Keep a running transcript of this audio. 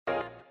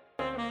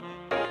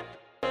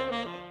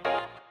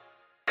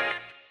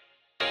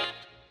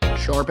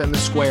Sharp and the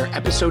Square,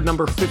 episode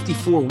number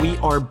 54. We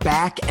are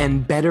back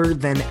and better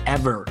than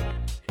ever.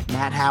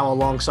 Matt Howe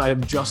alongside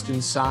of Justin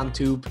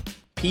Santoop.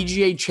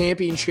 PGA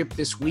Championship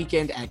this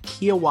weekend at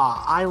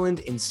Kiawah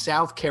Island in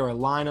South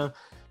Carolina.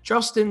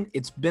 Justin,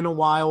 it's been a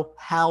while.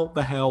 How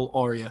the hell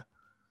are you?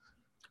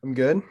 I'm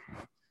good.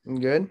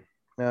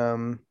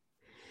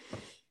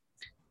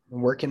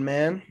 Working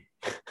man.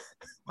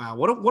 Wow,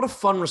 what a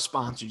fun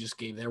response you just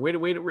gave there. Way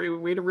to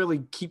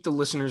really keep the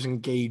listeners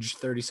engaged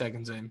 30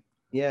 seconds in.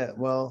 Yeah,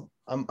 well,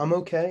 I'm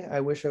okay.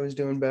 I wish I was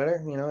doing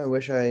better. I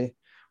wish I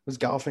was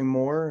golfing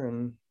more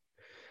and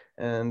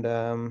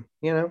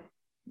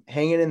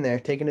hanging in there,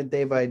 taking it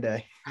day by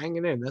day.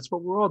 Hanging in. That's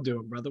what we're all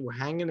doing, brother. We're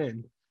hanging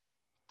in.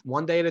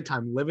 One day at a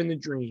time, living the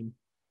dream.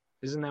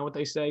 Isn't that what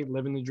they say?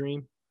 Living the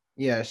dream?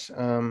 Yes.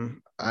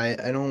 I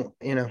don't,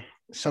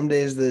 some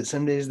days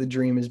the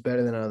dream is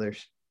better than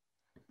others.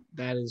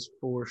 That is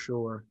for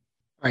sure.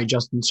 All right,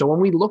 Justin. So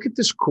when we look at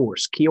this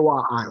course,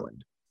 Kiawah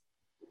Island,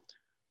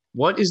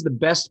 what is the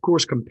best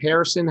course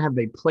comparison? Have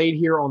they played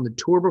here on the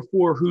tour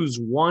before? Who's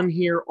won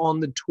here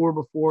on the tour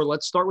before?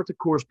 Let's start with the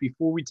course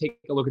before we take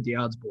a look at the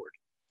odds board.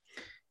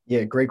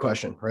 Yeah, great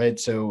question, right?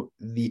 So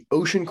the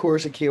ocean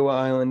course at Kiawah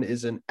Island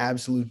is an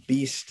absolute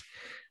beast.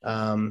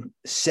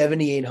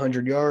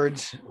 7,800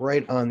 yards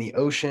right on the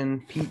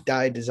ocean, Pete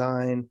Dye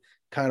design,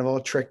 kind of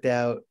all tricked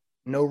out,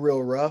 no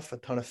real rough, a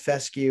ton of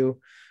fescue,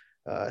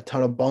 a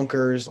ton of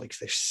bunkers, like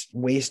there's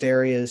waste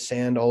areas,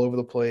 sand all over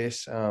the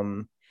place,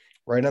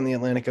 right on the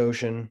Atlantic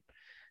Ocean.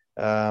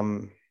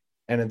 And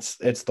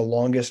it's the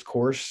longest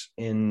course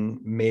in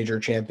major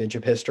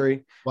championship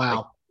history. Wow.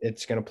 Like,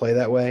 it's going to play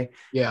that way.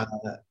 Yeah.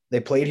 They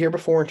played here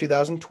before in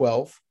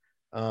 2012.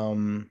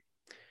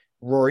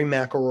 Rory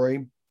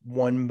McIlroy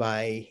won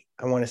by,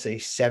 I want to say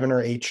 7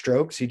 or 8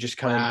 strokes. He just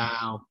kind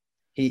of,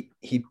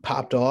 he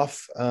popped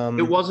off.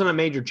 It wasn't a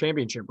major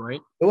championship,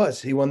 right? It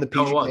was. He won the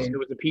PGA. No, it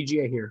was the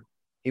PGA here.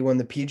 He won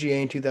the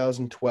PGA in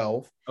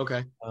 2012.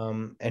 Okay.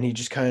 And he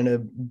just kind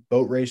of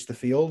boat raced the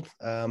field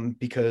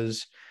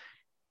because,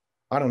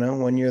 I don't know,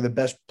 when you're the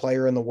best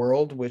player in the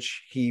world,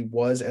 which he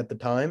was at the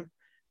time,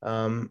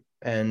 and,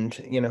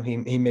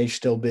 he may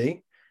still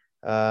be,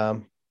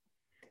 and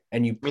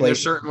you play. They're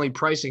certainly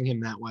pricing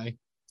him that way.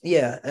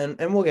 Yeah,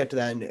 and we'll get to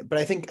that. But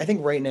I think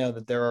right now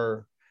that there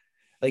are,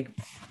 like,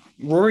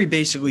 Rory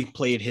basically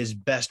played his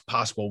best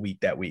possible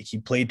week that week. He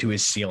played to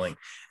his ceiling.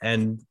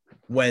 And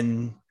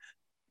when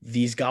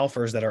these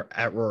golfers that are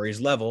at Rory's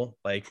level,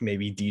 like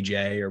maybe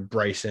DJ or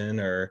Bryson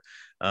or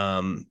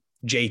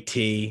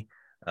JT,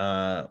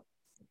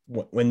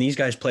 when these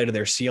guys play to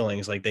their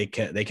ceilings, like they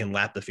can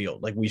lap the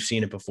field. Like we've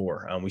seen it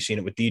before. We've seen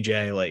it with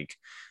DJ. Like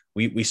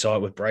we saw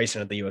it with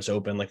Bryson at the US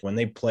Open. Like when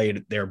they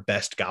played their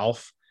best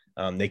golf,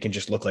 they can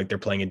just look like they're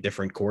playing a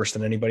different course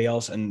than anybody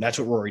else. And that's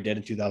what Rory did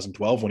in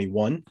 2012 when he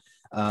won.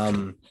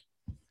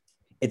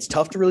 It's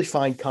tough to really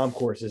find comp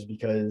courses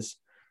because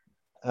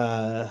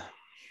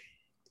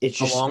it's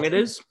just how long it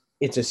is.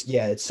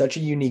 It's such a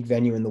unique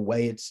venue in the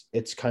way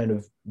it's kind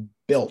of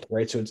built,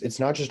 right? So it's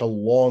not just a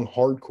long,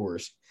 hard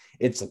course.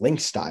 It's link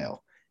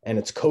style and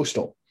it's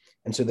coastal.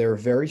 And so there are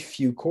very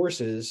few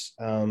courses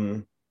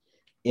in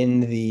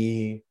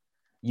the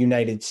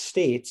United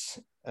States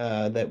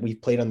that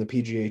we've played on the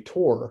PGA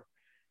Tour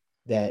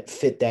that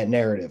fit that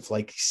narrative,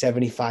 like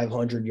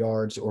 7,500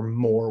 yards or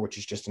more, which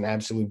is just an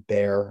absolute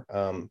bear,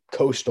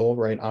 coastal,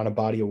 right, on a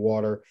body of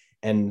water,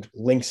 and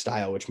link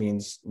style, which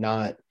means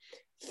not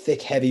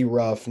thick, heavy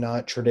rough,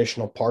 not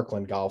traditional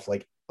parkland golf,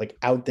 like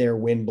out there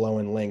wind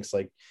blowing links,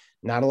 like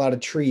not a lot of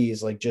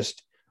trees, like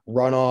just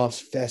runoffs,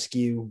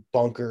 fescue,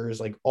 bunkers,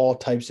 like all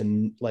types of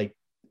like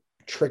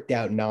tricked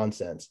out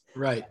nonsense.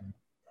 Right.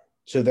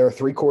 So there are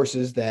 3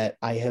 courses that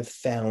I have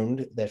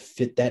found that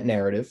fit that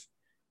narrative.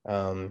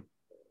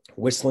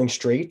 Whistling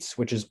Straits,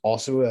 which is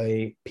also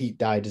a Pete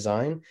Dye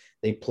design.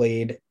 They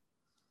played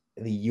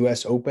the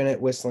US Open at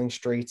Whistling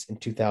Straits in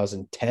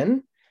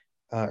 2010,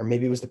 or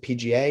maybe it was the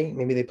PGA.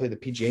 Maybe they played the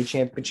PGA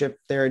Championship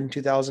there in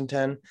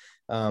 2010.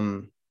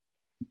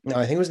 No,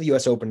 I think it was the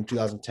US Open in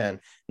 2010,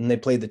 and they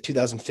played the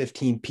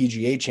 2015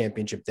 PGA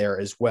Championship there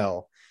as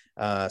well.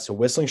 So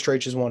Whistling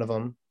Straits is one of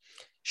them.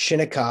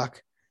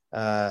 Shinnecock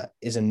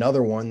is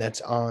another one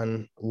that's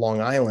on Long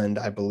Island,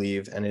 I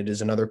believe, and it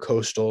is another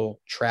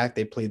coastal track.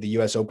 They played the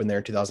US Open there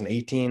in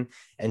 2018,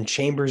 and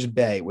Chambers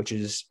Bay, which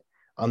is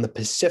on the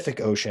Pacific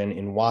Ocean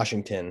in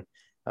Washington.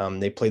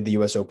 They played the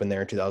US Open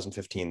there in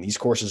 2015. These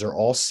courses are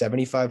all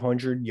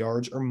 7,500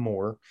 yards or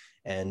more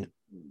and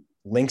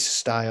links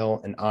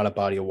style and on a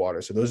body of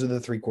water. So those are the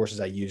 3 courses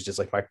I used as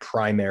like my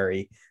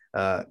primary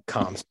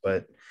comps,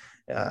 but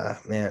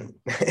man,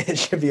 it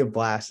should be a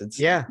blast.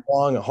 It's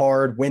long,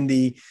 hard,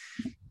 windy.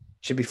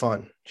 Should be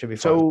fun.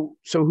 So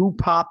who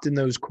popped in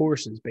those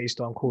courses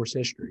based on course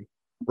history?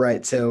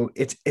 Right. So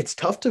it's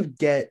tough to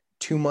get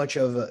too much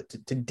of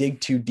to dig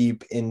too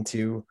deep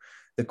into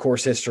the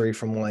course history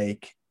from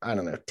like, I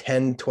don't know,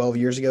 10, 12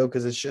 years ago.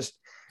 Cause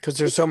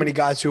there's so many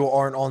guys who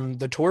aren't on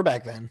the tour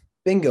back then.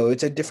 Bingo.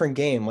 It's a different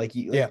game. Like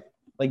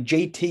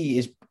JT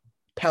is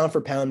pound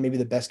for pound, maybe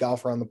the best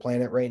golfer on the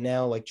planet right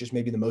now. Like just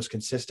maybe the most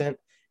consistent.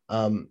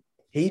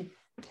 He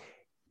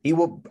he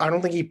will. I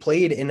don't think he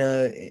played in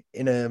a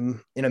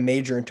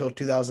major until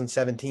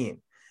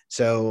 2017.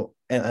 So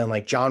and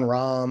like John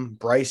Rahm,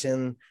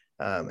 Bryson,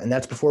 and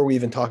that's before we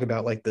even talk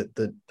about like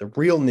the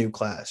real new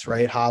class,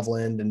 right?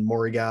 Hovland and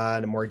Morikawa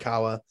and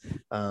Morikawa.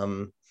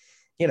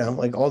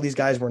 Like all these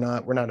guys were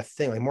not a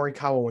thing. Like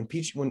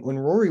Morikawa when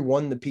Rory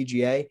won the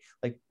PGA,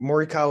 like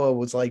Morikawa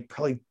was like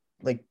probably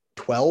like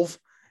 12,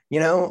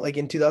 like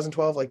in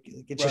 2012. Like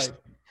it's just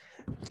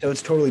so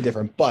it's totally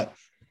different. But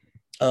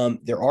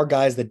there are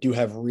guys that do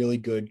have really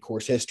good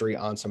course history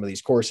on some of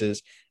these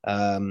courses.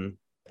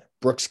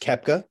 Brooks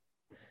Koepka,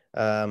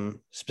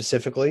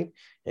 specifically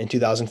in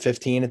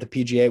 2015 at the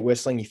PGA at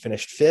Whistling, he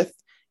finished fifth.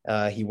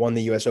 He won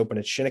the U.S. Open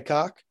at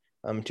Shinnecock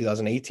in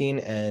 2018,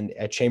 and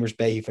at Chambers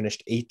Bay, he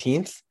finished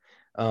 18th.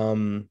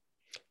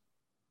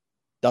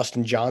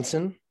 Dustin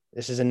Johnson,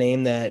 this is a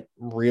name that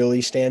really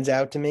stands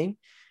out to me.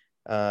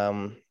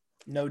 No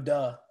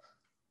duh.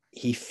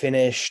 He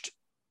finished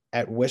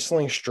at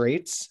Whistling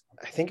Straits,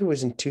 I think it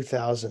was in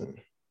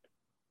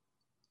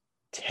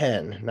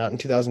 2010, not in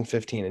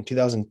 2015, in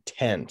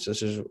 2010. So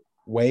this is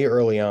way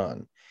early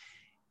on.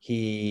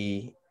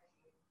 He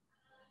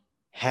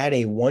had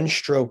a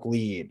one-stroke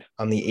lead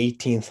on the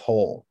 18th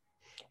hole,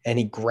 and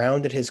he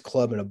grounded his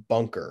club in a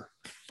bunker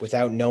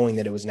without knowing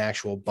that it was an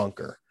actual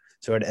bunker.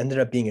 So it ended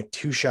up being a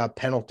two-shot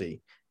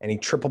penalty, and he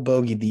triple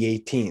bogeyed the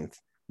 18th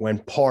when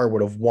par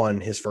would have won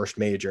his first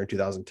major in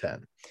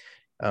 2010.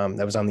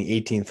 That was on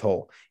the 18th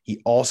hole. He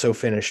also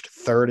finished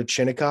third at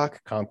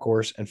Shinnecock, comp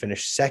course, and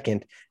finished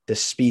second to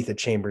Spieth at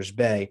Chambers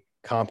Bay,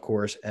 comp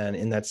course. And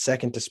in that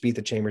second to Spieth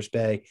at Chambers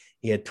Bay,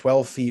 he had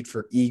 12 feet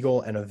for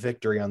eagle and a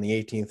victory on the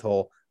 18th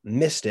hole,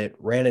 missed it,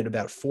 ran it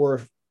about 4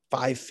 or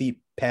 5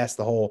 feet past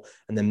the hole,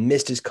 and then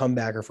missed his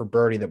comebacker for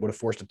birdie that would have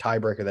forced a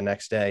tiebreaker the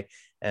next day,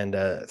 and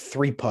a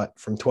 3-putt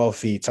from 12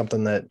 feet,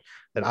 something that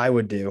I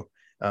would do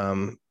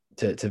to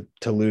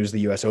lose the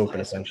U.S. Open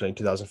essentially in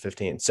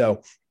 2015.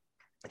 So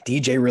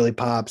DJ really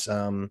pops.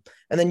 And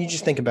then you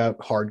just think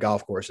about hard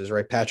golf courses,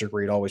 right? Patrick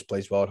Reed always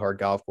plays well at hard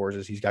golf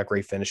courses. He's got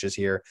great finishes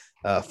here.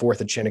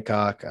 Fourth at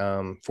Shinnecock,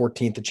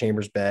 14th at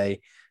Chambers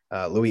Bay.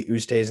 Louis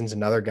Oosthuizen's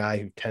another guy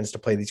who tends to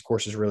play these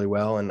courses really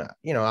well. And,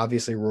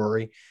 obviously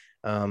Rory.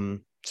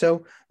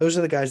 So those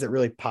are the guys that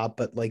really pop,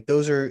 but like,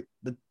 those are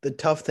the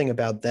tough thing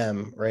about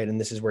them, right? And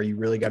this is where you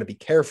really got to be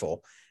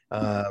careful.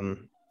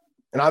 And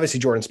obviously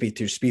Jordan Spieth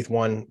too. Spieth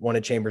won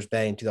at Chambers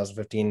Bay in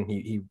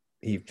 2015.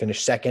 He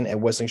finished second at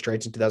Whistling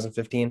Straits in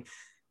 2015.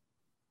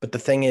 But the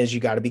thing is, you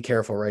got to be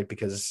careful, right?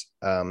 Because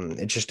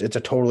it's a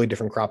totally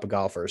different crop of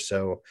golfers.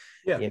 So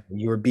yeah,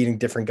 you were beating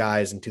different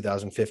guys in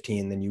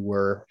 2015 than you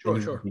were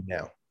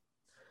now.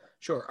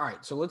 Sure. All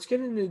right. So let's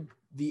get into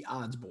the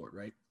odds board,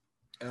 right?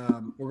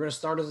 We're going to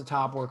start at the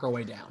top, work our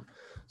way down.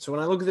 So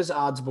when I look at this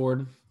odds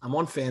board, I'm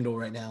on FanDuel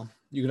right now.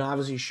 You can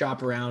obviously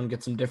shop around,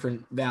 get some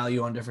different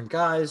value on different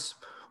guys,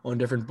 on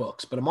different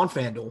books, but I'm on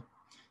FanDuel.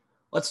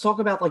 Let's talk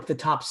about like the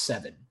top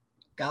 7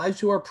 guys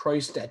who are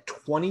priced at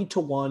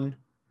 20-1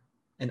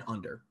 and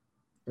under.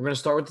 We're going to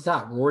start with the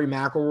top. Rory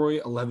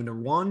McIlroy,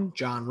 11-1.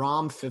 John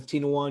Rahm,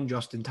 15-1.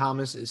 Justin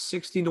Thomas is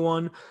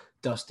 16-1.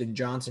 Dustin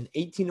Johnson,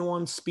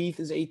 18-1.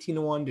 Spieth is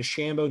 18-1.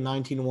 DeChambeau,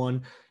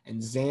 19-1.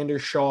 And Xander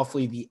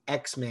Schauffele, the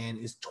X-Man,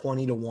 is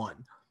 20-1.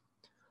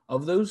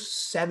 Of those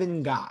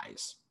 7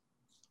 guys,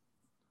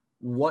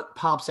 what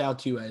pops out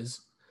to you as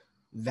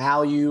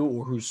value,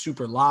 or who's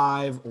super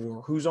live,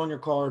 or who's on your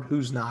card,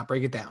 who's not?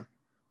 Break it down.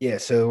 Yeah,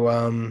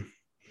 so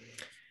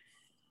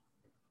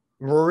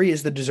Rory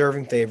is the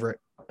deserving favorite.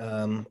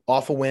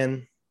 Off a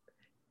win.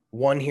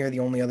 Won here the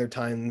only other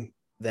time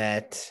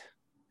that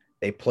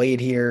they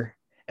played here.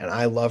 And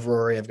I love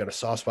Rory. I've got a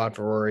soft spot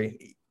for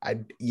Rory.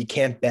 You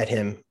can't bet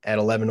him at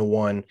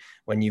 11-1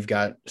 when you've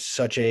got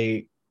such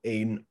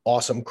an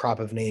awesome crop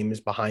of names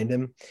behind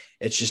him.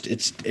 It's just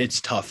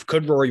it's tough.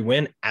 Could Rory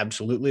win?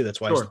 Absolutely. That's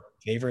why he's the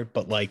favorite.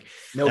 But like,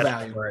 no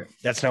value.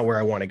 That's not where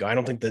I want to go. I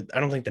don't think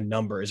the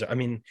number is. I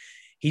mean,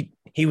 he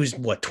was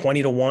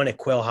 20-1 at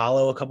Quail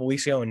Hollow a couple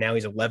weeks ago, and now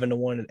he's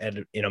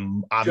 11-1 in a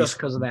obviously just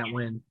because of that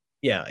win.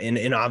 Yeah,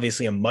 in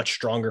obviously a much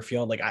stronger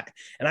field. Like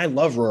I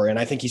love Rory, and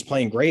I think he's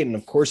playing great, and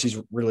of course he's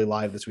really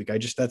live this week.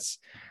 That's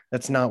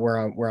not where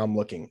I'm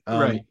looking.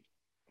 Right.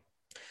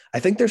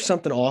 I think there's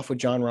something off with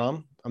John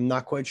Rahm. I'm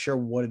not quite sure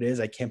what it is.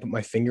 I can't put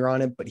my finger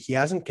on it, but he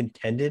hasn't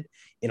contended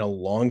in a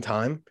long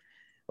time.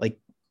 Like,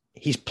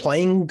 he's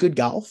playing good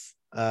golf.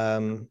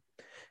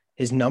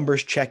 His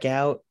numbers check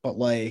out, but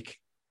like,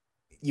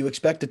 you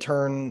expect to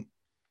turn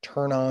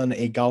on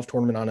a golf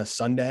tournament on a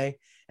Sunday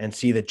and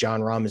see that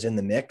John Rahm is in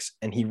the mix,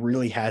 and he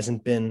really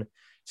hasn't been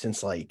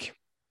since like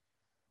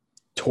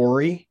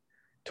Torrey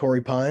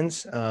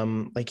Pines.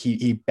 Like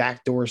he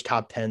backdoors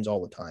top 10s all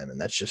the time, and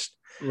that's just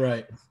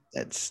right.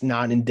 That's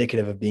not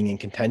indicative of being in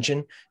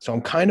contention. So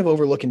I'm kind of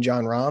overlooking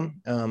John Rahm.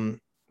 I'm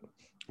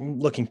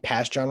looking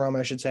past John Rahm,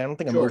 I should say. I don't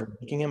think I'm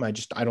overlooking him. I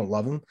don't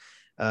love him.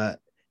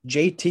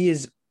 JT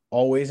is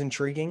always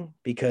intriguing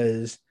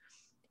because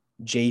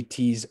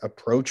JT's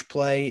approach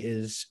play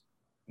is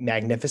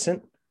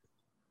magnificent,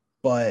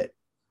 but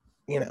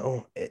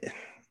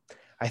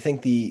I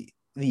think the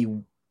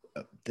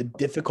the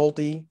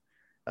difficulty,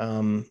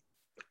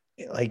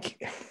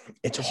 like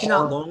it's Is he not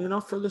hard. long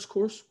enough for this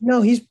course?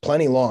 No, he's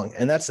plenty long,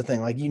 and that's the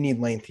thing. Like you need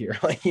length here.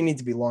 Like you need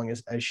to be long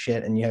as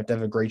shit, and you have to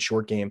have a great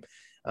short game.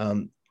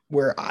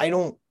 Where I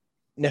don't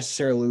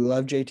necessarily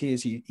love JT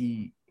is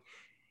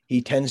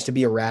he tends to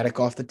be erratic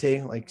off the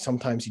tee. Like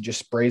sometimes he just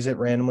sprays it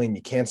randomly, and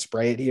you can't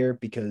spray it here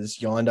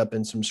because you'll end up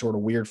in some sort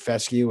of weird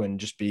fescue and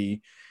just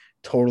be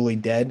totally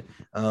dead.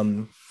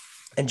 And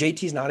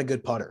JT's not a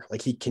good putter.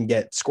 Like he can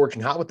get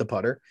scorching hot with the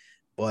putter,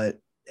 but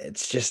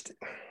it's just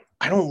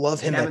I don't love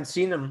him. I haven't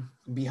seen him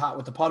be hot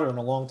with the putter in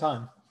a long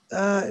time.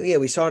 Yeah,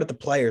 we saw it at the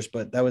Players,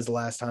 but that was the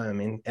last time. I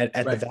mean, at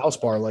Right. the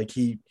Valspar, like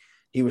he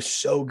was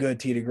so good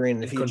tee to green.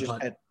 And if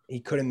Couldn't he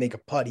couldn't make a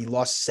putt. He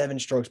lost 7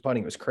 strokes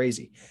putting. It was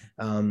crazy.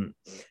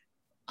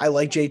 I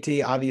like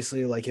JT.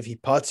 Obviously, like if he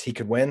putts, he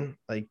could win.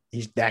 Like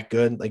he's that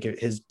good. Like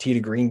his tee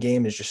to green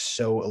game is just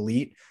so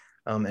elite.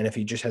 And if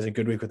he just has a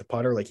good week with the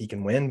putter, like he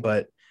can win.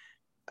 But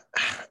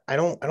I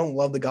don't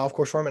love the golf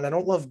course form, and I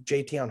don't love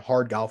JT on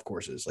hard golf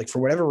courses. Like for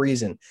whatever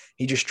reason,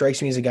 he just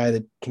strikes me as a guy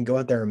that can go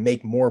out there and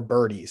make more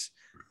birdies,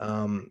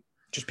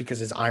 just because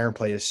his iron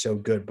play is so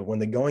good. But when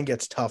the going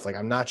gets tough, like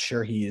I'm not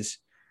sure he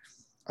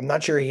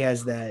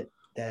has that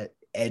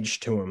edge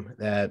to him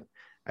that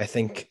I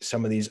think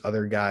some of these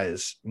other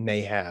guys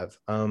may have.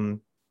 All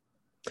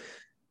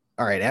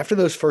right, after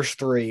those first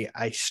 3,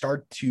 I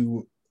start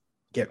to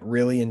get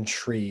really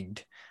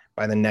intrigued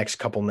by the next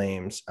couple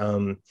names.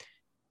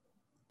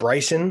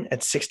 Bryson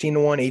at 16-1,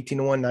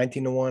 18-1,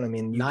 19-1. I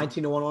mean,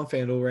 19-1 on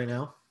FanDuel right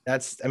now.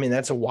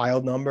 That's a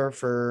wild number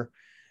for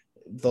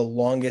the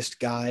longest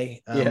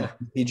guy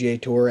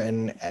PGA Tour,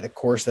 and at a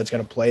course that's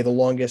going to play the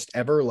longest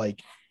ever.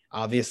 Like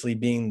obviously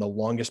being the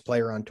longest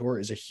player on tour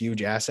is a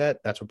huge asset.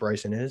 That's what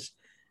Bryson is.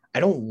 I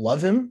don't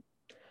love him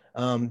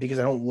because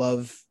I don't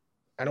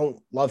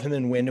love him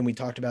in wind. And we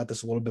talked about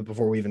this a little bit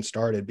before we even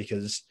started,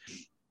 because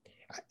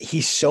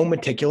he's so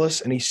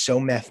meticulous and he's so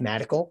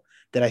mathematical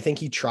that I think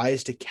he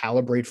tries to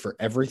calibrate for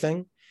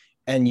everything.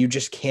 And you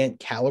just can't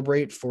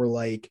calibrate for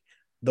like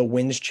the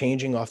winds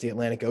changing off the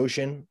Atlantic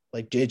Ocean.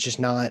 Like it's just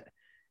not,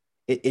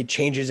 it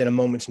changes at a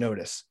moment's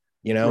notice,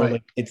 you know, Right.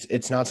 like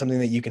it's not something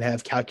that you can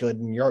have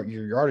calculated in your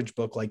yardage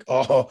book. Like,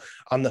 oh,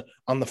 on the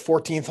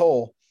 14th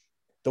hole,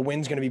 the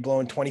wind's going to be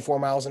blowing 24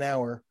 miles an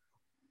hour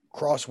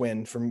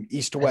crosswind from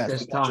east to At west.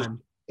 this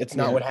time. It's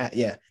not what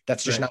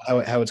that's just not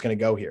how it's going to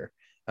go here.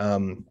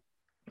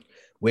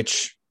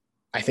 Which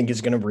I think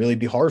is going to really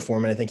be hard for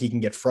him. And I think he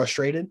can get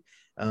frustrated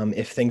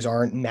if things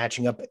aren't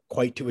matching up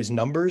quite to his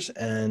numbers.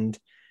 And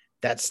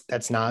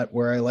that's not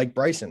where I like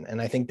Bryson.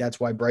 And I think that's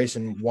why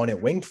Bryson won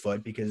at Winged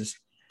Foot, because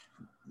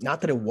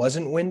not that it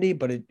wasn't windy,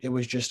 but it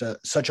was just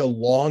such a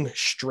long,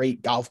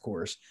 straight golf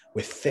course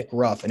with thick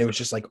rough. And it was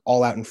just like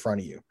all out in front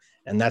of you.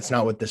 And that's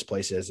not what this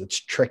place is. It's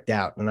tricked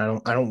out. And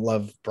I don't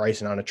love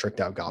Bryson on a tricked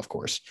out golf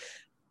course.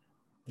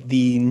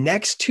 The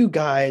next 2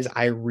 guys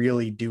I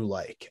really do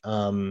like,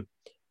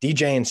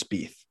 DJ and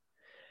Spieth.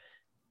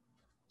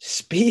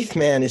 Spieth,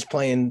 man, is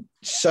playing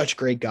such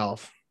great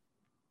golf,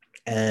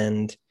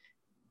 and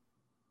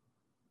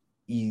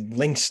he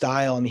links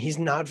style. I mean, he's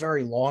not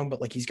very long,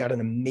 but like he's got an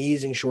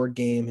amazing short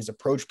game. His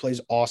approach play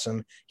is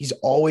awesome. He's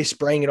always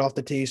spraying it off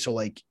the tee, so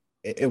like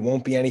it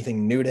won't be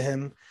anything new to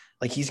him.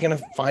 Like he's gonna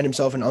find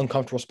himself in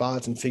uncomfortable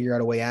spots and figure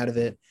out a way out of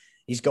it.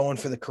 He's going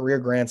for the career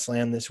Grand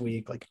Slam this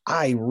week. Like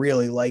I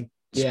really like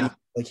Spieth.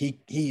 Like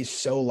he's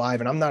so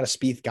live, and I'm not a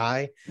Spieth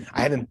guy.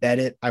 I haven't bet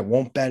it. I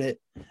won't bet it.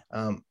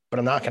 But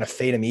I'm not going to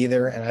fade him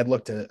either. And I'd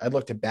look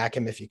to back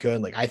him if you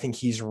could. Like I think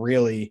he's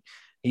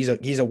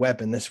a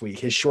weapon this week.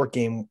 His short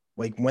game,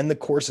 like when the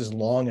course is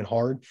long and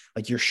hard,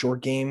 like your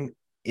short game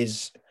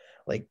is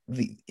like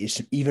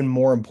is even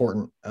more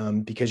important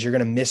because you're going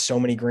to miss so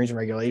many greens in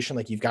regulation.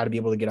 Like you've got to be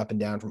able to get up and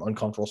down from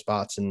uncomfortable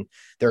spots. And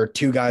there are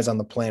 2 guys on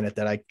the planet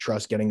that I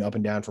trust getting up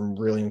and down from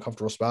really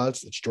uncomfortable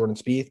spots. It's Jordan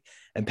Spieth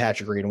and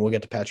Patrick Reed. And we'll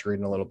get to Patrick Reed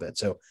in a little bit.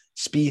 So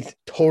Spieth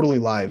totally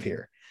live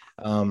here.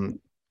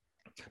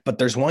 But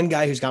there's one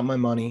guy who's got my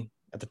money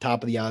at the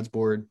top of the odds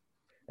board,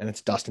 and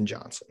it's Dustin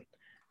Johnson.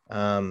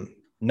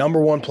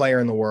 Number 1 player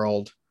in the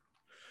world.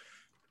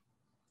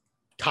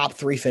 Top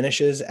 3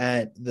 finishes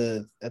at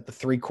the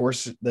 3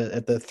 courses,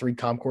 at the 3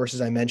 comp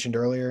courses I mentioned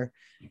earlier,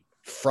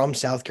 from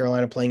South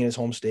Carolina, playing in his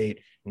home state.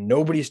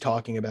 Nobody's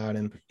talking about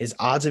him. His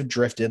odds have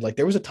drifted. Like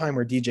there was a time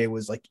where DJ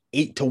was like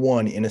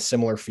 8-1 in a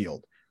similar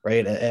field,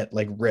 right? At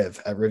like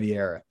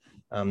Riviera,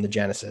 the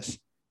Genesis.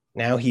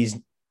 Now he's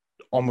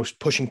almost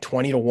pushing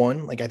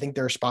 20-1. Like I think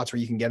there are spots where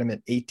you can get him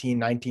at 18,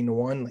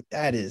 19-1. Like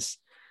that is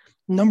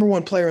number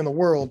 1 player in the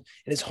world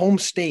in his home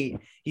state.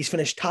 He's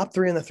finished top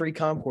 3 in the 3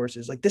 comp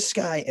courses. Like this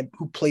guy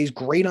who plays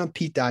great on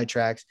Pete Dye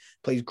tracks,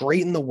 plays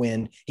great in the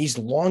wind. He's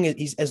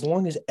as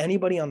long as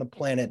anybody on the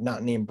planet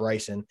not named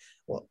Bryson.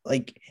 Well,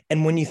 like,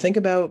 and when you think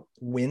about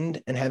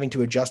wind and having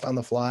to adjust on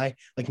the fly,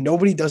 like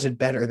nobody does it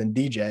better than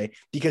DJ,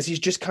 because he's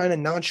just kind of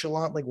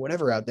nonchalant, like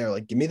whatever out there,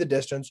 like give me the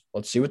distance,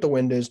 let's see what the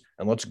wind is,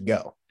 and let's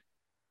go.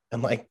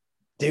 I'm like,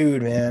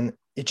 dude, man,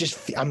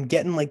 I'm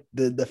getting like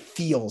the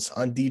feels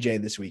on DJ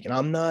this week. And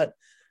I'm not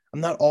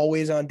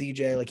always on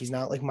DJ. Like, he's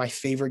not like my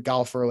favorite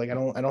golfer. Like, I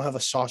don't have a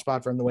soft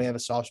spot for him the way I have a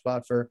soft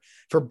spot for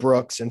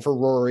Brooks and for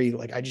Rory.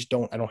 Like, I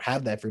don't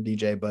have that for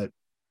DJ, but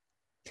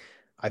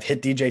I've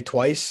hit DJ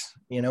twice,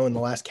 in the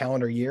last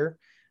calendar year.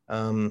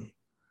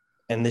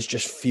 And this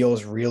just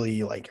feels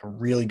really like a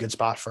really good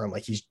spot for him.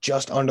 Like, he's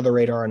just under the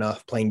radar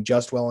enough, playing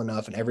just well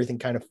enough, and everything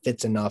kind of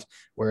fits enough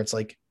where it's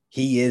like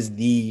he is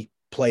the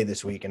play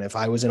this week. And if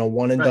I was in a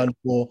one and done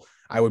pool,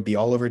 I would be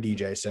all over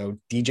DJ. So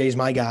DJ's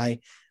my guy.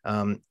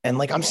 And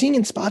like, I'm seeing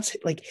in spots,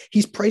 like,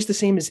 he's priced the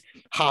same as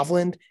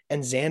Hovland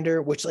and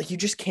Xander, which like you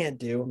just can't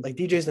do. Like,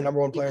 DJ's the number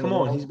one player in the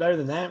world. He's better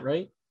than that,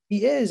 right?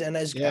 He is. And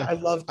I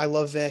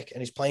love Vic,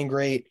 and he's playing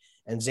great.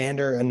 And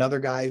Xander, another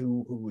guy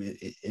who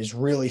is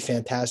really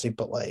fantastic,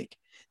 but like,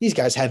 these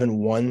guys haven't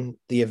won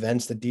the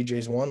events that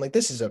DJ's won. Like,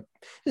 this is a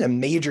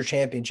major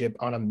championship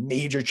on a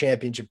major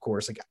championship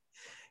course. Like,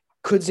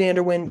 could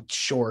Xander win?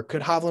 Sure.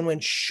 Could Hovland win?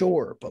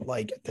 Sure. But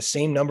like, the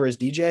same number as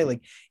DJ,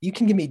 like, you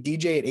can give me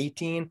DJ at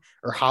 18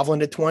 or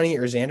Hovland at 20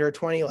 or Xander at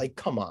 20. Like,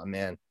 come on,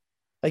 man.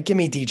 Like, give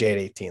me DJ at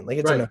 18. Like,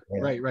 it's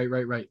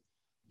right.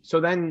 So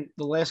then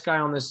the last guy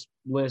on this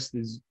list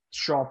is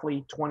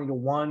Schauffele,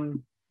 20-1.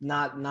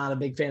 Not a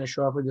big fan of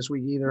Schauffele this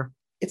week either.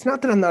 It's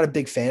not that I'm not a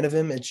big fan of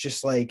him. It's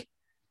just like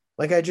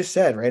I just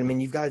said, right? I mean,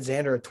 you've got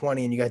Xander at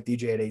 20 and you got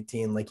DJ at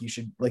 18. Like, you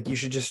should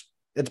just,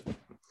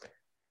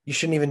 you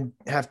shouldn't even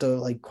have to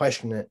like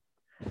question it.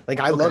 Like,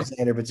 I love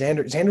Xander, but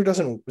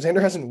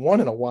Xander hasn't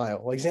won in a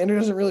while. Like, Xander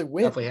doesn't really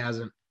win. Definitely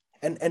hasn't.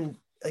 And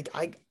like,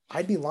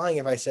 I'd be lying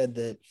if I said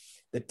that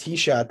the tee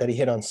shot that he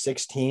hit on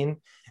 16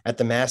 at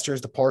the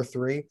Masters, the par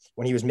 3,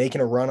 when he was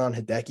making a run on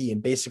Hideki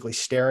and basically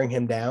staring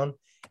him down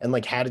and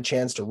like had a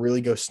chance to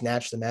really go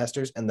snatch the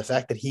Masters. And the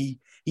fact that he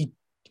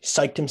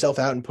psyched himself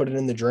out and put it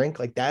in the drink,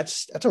 like,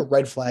 that's a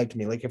red flag to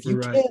me. Like, if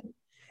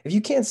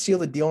you can't seal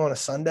the deal on a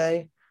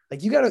Sunday,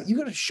 like, you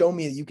gotta show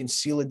me that you can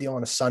seal a deal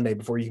on a Sunday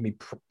before you can be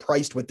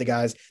priced with the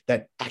guys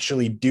that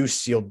actually do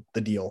seal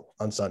the deal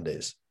on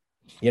Sundays.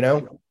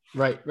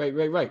 Right.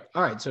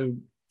 All right. So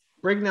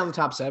breaking down the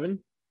top 7,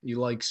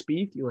 you like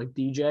Spieth, you like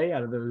DJ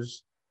out of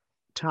those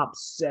top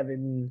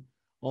 7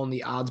 on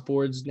the odds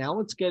boards. Now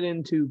let's get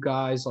into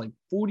guys like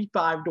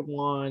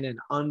 45-1 and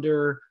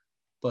under,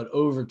 but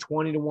over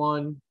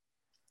 20-1.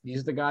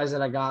 These are the guys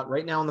that I got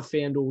right now on the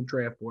FanDuel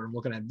draft board. I'm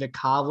looking at Vic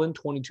Hovland,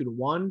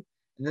 22-1, and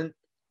then,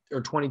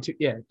 or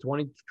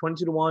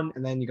 22-1.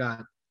 And then you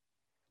got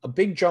a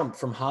big jump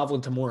from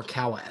Hovland to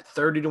Morikawa at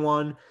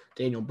 30-1.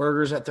 Daniel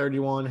Berger's at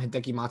 31.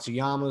 Hideki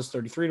Matsuyama's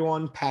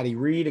 33-1. Patty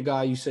Reed, a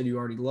guy you said you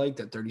already liked,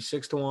 at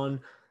 36-1.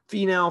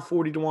 Finau,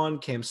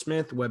 40-1. Cam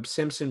Smith, Webb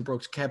Simpson,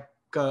 Brooks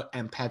Koepka,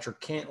 and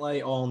Patrick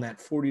Cantlay, all in that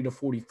 40 to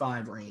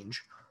 45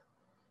 range.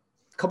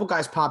 A couple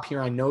guys pop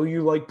here. I know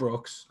you like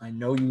Brooks.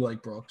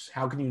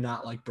 How can you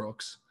not like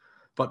Brooks?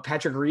 But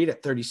Patrick Reed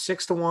at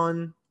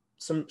 36-1.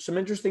 Some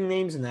interesting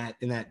names in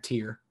that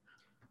tier.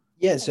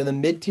 Yeah, so the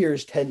mid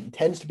tiers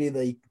tends to be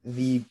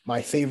the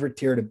my favorite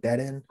tier to bet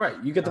in.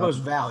 Right, you get the most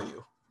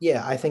value.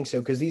 Yeah, I think so,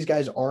 because these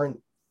guys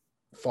aren't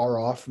far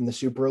off from the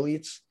super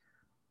elites,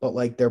 but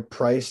like, they're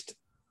priced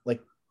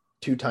like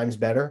 2 times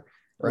better,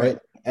 right?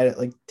 At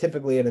like,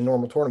 typically at a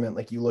normal tournament,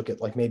 like, you look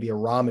at like maybe a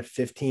Rahm at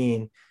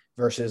 15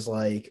 versus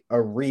like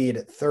a Reed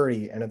at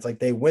 30, and it's like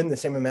they win the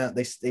same amount.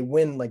 They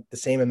win like the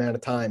same amount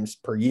of times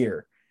per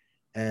year,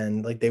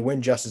 and like, they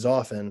win just as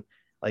often.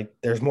 Like,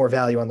 there's more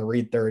value on the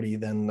Reed 30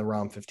 than the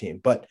Rahm 15.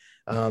 But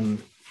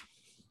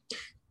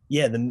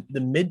yeah, the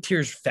mid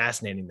tier is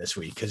fascinating this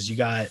week because you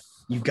got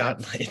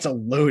it's a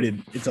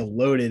loaded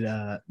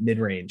mid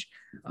range.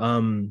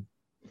 I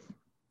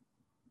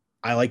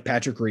like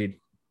Patrick Reed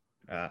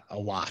a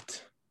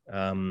lot,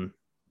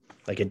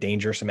 like a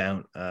dangerous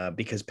amount,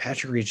 because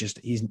Patrick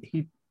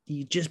Reed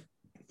he just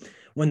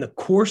when the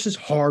course is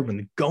hard, when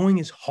the going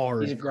is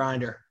hard, he's a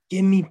grinder.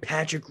 Give me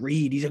Patrick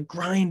Reed. He's a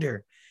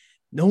grinder.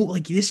 No,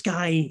 like, this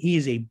guy, he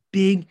is a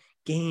big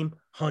game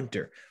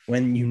hunter.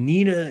 When you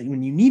need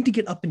to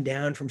get up and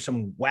down from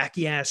some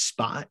wacky ass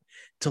spot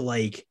to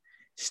like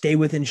stay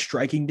within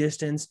striking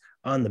distance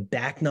on the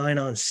back 9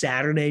 on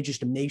Saturday, just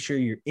to make sure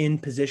you're in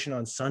position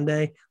on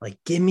Sunday, like,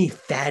 give me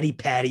Fatty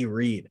Patty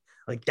Reed.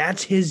 Like,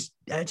 that's his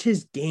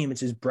game.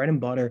 It's his bread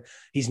and butter.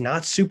 He's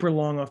not super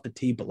long off the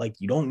tee, but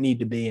like, you don't need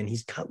to be. And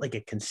he's got like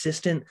a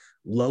consistent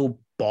low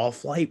ball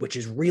flight, which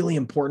is really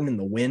important in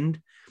the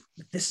wind.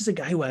 This is a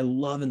guy who I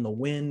love in the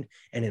wind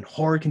and in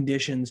hard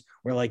conditions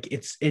where like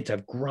it's a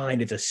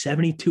grind. It's a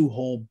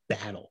 72-hole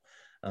battle.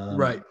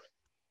 Right.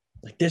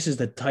 Like, this is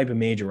the type of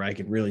major where I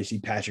could really see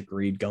Patrick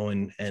Reed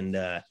going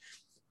and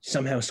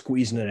somehow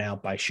squeezing it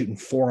out by shooting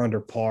 4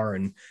 under par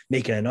and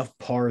making enough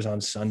pars on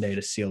Sunday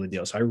to seal the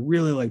deal. So I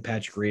really like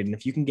Patrick Reed. And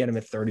if you can get him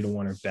at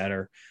 30-1 or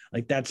better,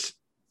 like, that's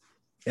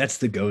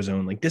the go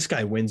zone. Like, this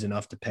guy wins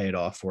enough to pay it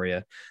off for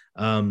you.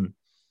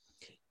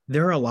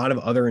 There are a lot of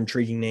other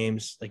intriguing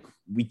names. Like,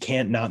 we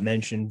can't not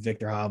mention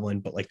Victor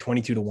Hovland, but like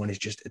 22-1 is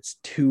just, it's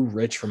too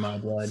rich for my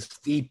blood.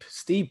 Steep.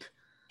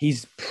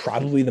 He's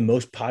probably the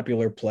most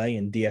popular play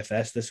in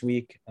DFS this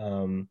week,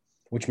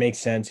 which makes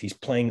sense. He's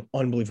playing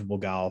unbelievable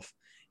golf.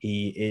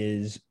 He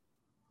is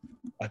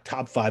a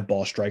top 5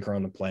 ball striker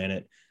on the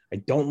planet. I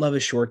don't love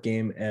his short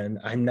game, and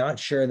I'm not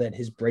sure that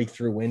his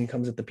breakthrough win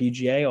comes at the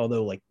PGA,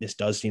 although like this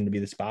does seem to be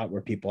the spot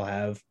where people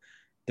have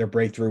their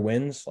breakthrough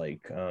wins.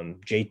 Like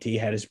JT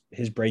had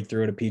his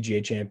breakthrough at a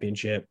PGA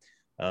championship.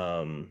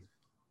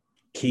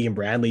 Keegan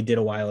Bradley did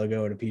a while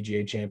ago at a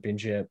PGA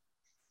championship.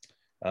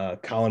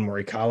 Colin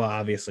Morikawa,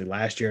 obviously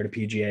last year at a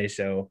PGA.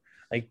 So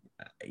like,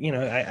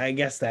 I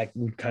guess that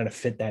would kind of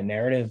fit that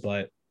narrative,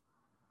 but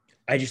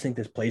I just think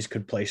this place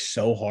could play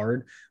so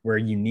hard where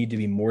you need to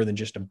be more than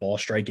just a ball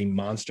striking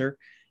monster.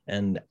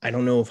 And I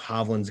don't know if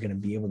Hovland's going to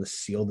be able to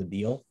seal the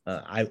deal.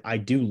 I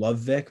do love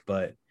Vic,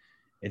 but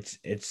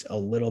it's a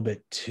little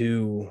bit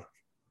too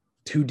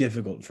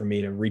difficult for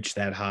me to reach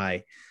that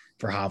high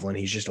for Hovland.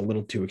 He's just a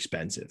little too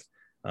expensive.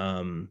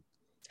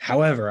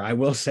 However, I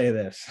will say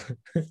this,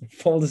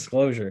 full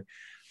disclosure,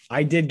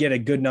 I did get a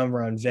good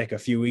number on Vic a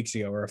few weeks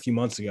ago or a few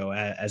months ago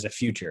as a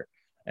future.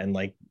 And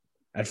like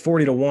at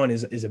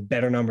 40-1 is a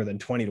better number than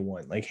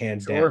 20-1, like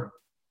hands down.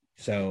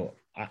 So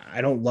I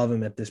don't love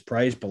him at this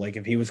price, but like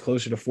if he was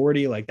closer to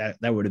 40, like that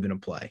would have been a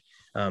play,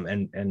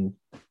 and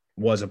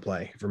was a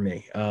play for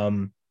me.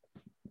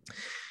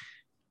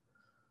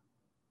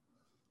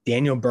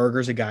 Daniel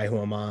Berger's a guy who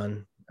I'm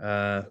on.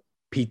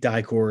 Pete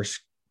Dye course,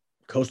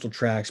 coastal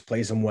tracks,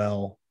 plays him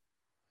well.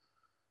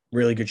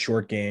 Really good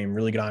short game,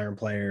 really good iron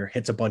player,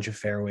 hits a bunch of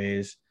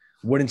fairways.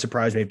 Wouldn't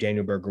surprise me if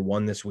Daniel Berger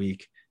won this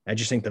week. I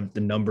just think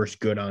the number's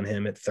good on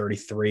him at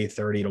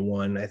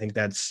 30-1. I think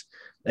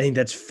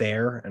that's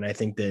fair. And I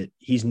think that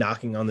he's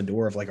knocking on the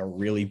door of like a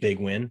really big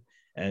win.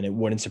 And it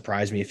wouldn't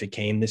surprise me if it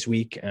came this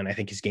week. And I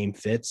think his game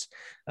fits.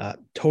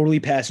 Totally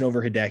passing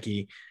over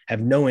Hideki.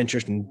 Have no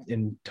interest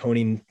in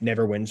Tony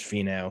Never Wins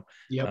Finau.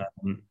 Yep.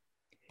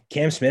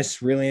 Cam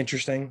Smith's really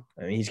interesting.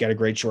 I mean, he's got a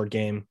great short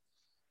game.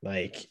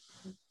 Like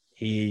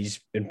he's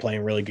been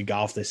playing really good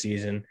golf this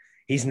season.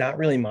 He's not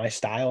really my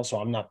style, so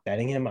I'm not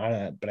betting him.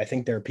 But I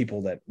think there are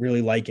people that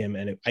really like him,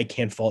 and I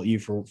can't fault you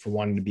for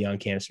wanting to be on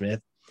Cam Smith.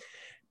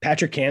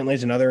 Patrick Cantlay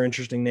is another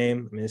interesting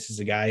name. I mean, this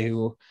is a guy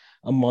who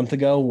a month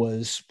ago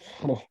was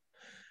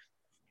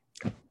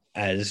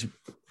as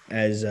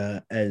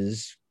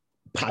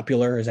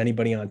popular as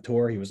anybody on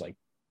tour. He was like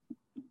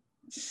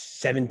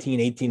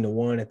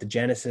 17-18-1 at the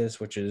Genesis,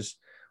 which is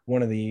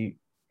one of the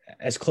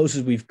as close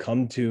as we've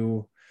come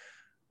to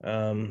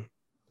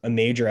a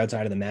major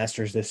outside of the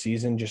Masters this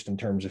season, just in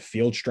terms of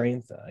field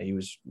strength. He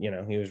was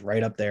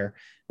right up there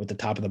with the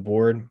top of the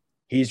board.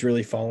 He's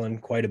really fallen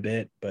quite a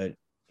bit, but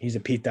he's a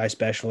Pete Dye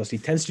specialist. He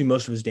tends to do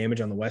most of his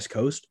damage on the West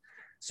Coast.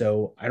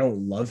 So I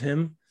don't love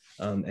him.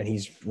 And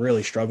he's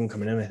really struggling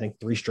coming in. I think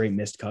 3 straight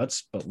missed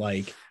cuts, but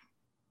like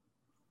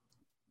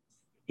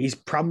he's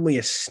probably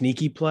a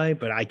sneaky play,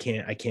 but I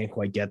can't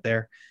quite get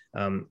there.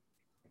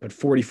 But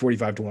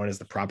 45-1 is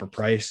the proper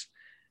price.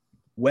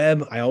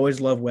 Webb, I always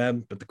love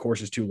Webb, but the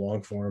course is too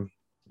long for him.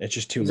 It's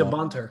just too long. He's a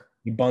bunter.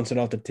 He bunts it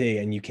off the tee,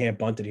 and you can't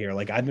bunt it here.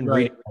 Like I've been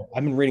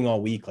reading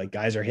all week. Like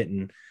guys are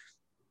hitting,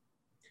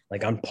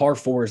 like on par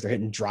 4s, they're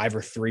hitting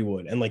driver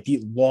 3-wood, and like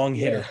the long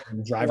hitter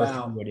driver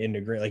 3-wood into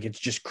green. Like it's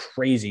just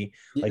crazy.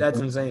 Like that's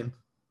insane.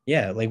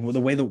 Yeah, like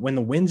the way when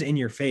the wind's in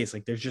your face,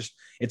 like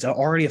it's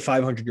already a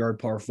 500-yard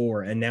par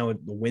 4, and now the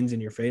wind's in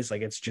your face.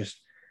 Like it's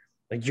just.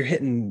 Like you're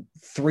hitting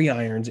 3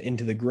 irons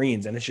into the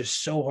greens, and it's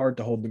just so hard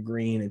to hold the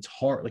green. It's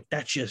hard. Like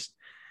that's just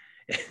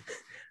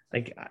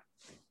like,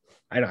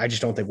 I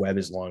just don't think Webb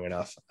is long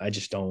enough. I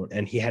just don't.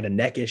 And he had a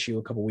neck issue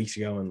a couple weeks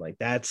ago. And like,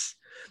 that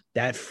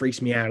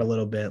freaks me out a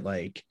little bit.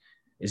 Like,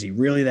 is he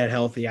really that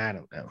healthy? I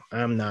don't know.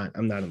 I'm not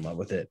in love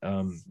with it.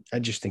 I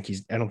just think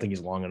I don't think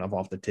he's long enough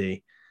off the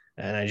tee,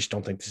 and I just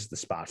don't think this is the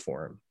spot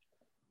for him.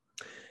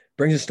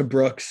 Brings us to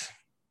Brooks.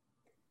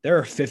 There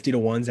are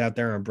 50-1s out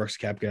there on Brooks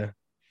Koepka.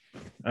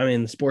 I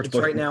mean, the sports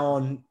book right now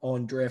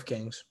on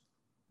DraftKings.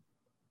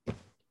 The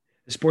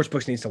sports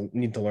books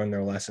need to learn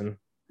their lesson.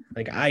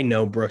 Like I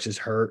know Brooks is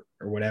hurt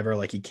or whatever.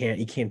 Like he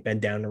can't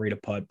bend down to read a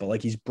putt, but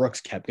like he's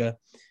Brooks Koepka.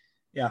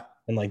 Yeah.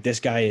 And like this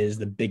guy is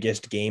the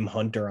biggest game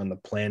hunter on the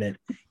planet.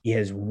 He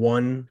has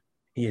won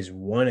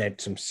at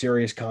some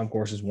serious comp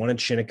courses, won at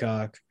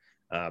Shinnecock,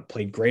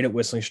 played great at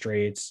Whistling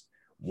Straits,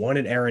 won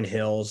at Erin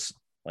Hills.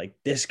 Like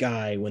this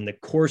guy, when the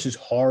course is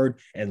hard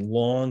and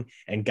long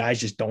and guys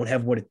just don't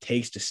have what it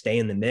takes to stay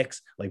in the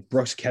mix, like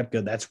Brooks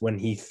Koepka, that's when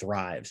he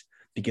thrives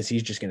because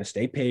he's just going to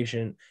stay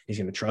patient. He's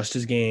going to trust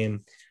his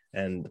game.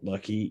 And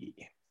look, he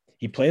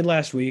played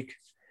last week.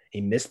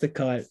 He missed the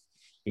cut.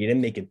 He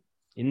didn't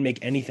make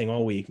anything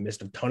all week,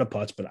 missed a ton of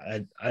putts, but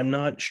I'm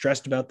not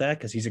stressed about that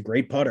because he's a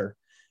great putter.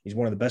 He's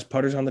one of the best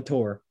putters on the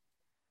tour.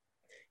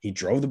 He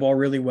drove the ball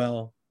really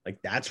well. Like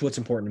that's what's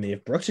important to me.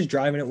 If Brooks is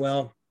driving it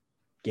well,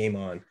 game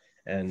on.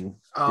 And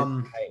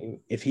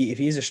if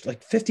he's just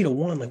like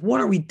 50-1, like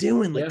what are we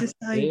doing? Like this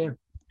guy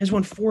has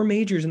won 4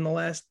 majors in the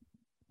last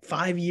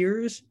 5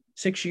 years,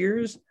 6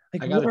 years.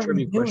 Like I got a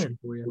trivia question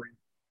for you.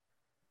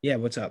 Yeah,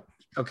 what's up?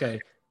 Okay,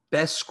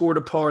 best score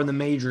to par in the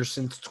majors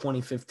since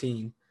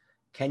 2015.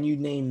 Can you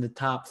name the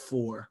top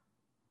 4?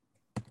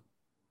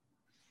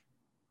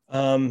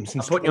 I'm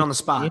putting you on the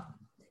spot.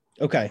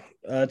 Okay,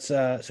 that's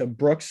so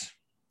Brooks,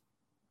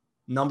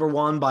 Number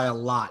one by a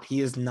lot.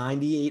 He is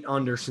 98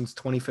 under since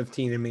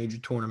 2015 in major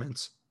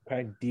tournaments.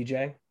 Okay,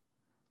 DJ.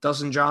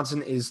 Dustin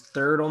Johnson is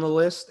third on the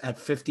list at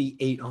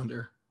 58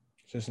 under.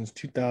 So since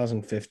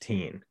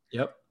 2015.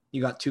 Yep.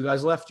 You got two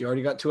guys left. You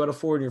already got 2 out of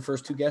 4 in your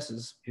first two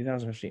guesses.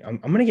 2015. I'm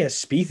going to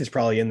guess Spieth is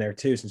probably in there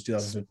too since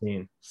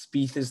 2015.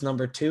 Spieth is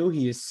number 2.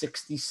 He is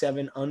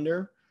 67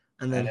 under.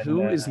 And then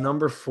who is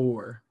number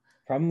 4?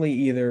 Probably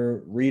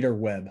either Reed or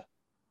Webb.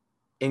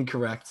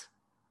 Incorrect.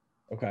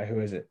 Okay, who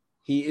is it?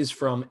 He is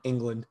from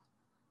England.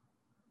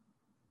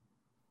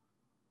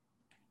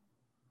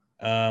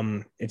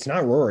 It's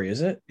not Rory,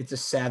 is it? It's a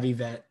savvy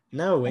vet.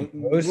 No,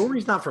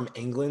 Rory's not from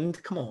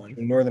England. Come on.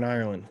 Northern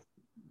Ireland.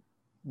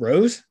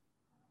 Rose?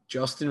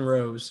 Justin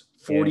Rose,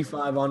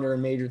 45 under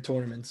in major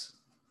tournaments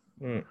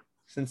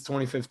since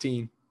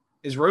 2015.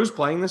 Is Rose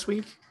playing this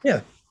week?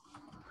 Yeah.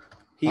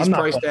 He's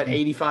priced at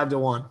 85 to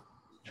 1.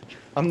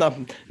 I'm not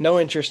no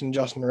interest in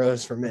Justin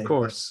Rose for me. Of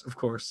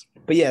course.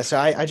 But yeah, so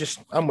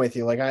I'm with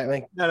you.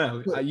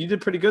 No, you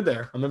did pretty good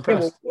there. I'm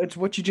impressed. Yeah, well, it's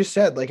what you just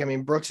said.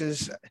 Brooks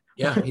is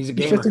he's a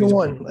gamer. 50 to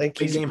 1.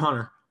 He's a game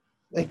hunter.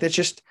 That's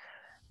just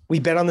we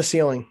bet on the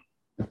ceiling.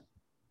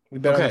 We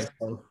bet on the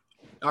ceiling.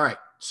 All right.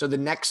 So the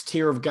next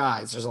tier of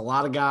guys, there's a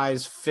lot of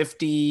guys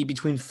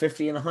between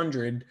 50 and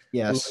 100.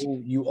 Yes.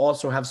 Who you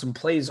also have some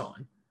plays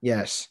on.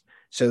 Yes.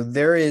 So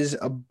there is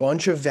a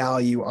bunch of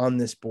value on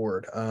this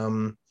board.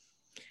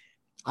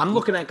 I'm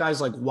looking at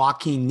guys like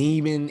Joaquin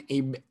Niemann,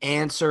 Abe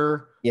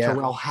Answer,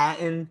 Terrell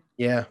Hatton.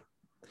 Yeah.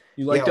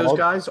 You like those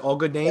guys? All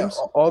good names?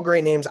 Yeah, all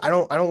great names. I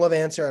don't love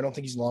Answer. I don't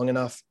think he's long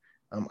enough.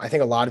 I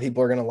think a lot of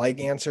people are going to like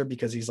Answer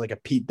because he's like a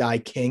Pete Dye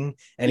king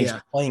and he's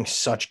playing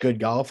such good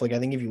golf. I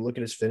think if you look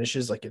at his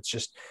finishes,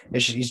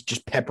 he's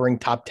just peppering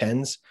top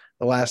 10s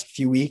the last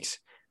few weeks.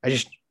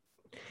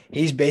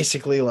 He's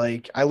basically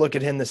I look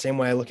at him the same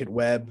way I look at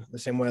Webb, the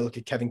same way I look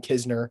at Kevin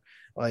Kisner,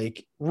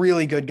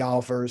 really good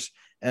golfers.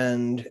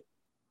 And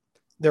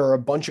there are a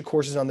bunch of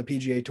courses on the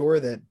PGA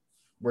Tour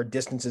where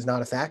distance is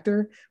not a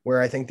factor,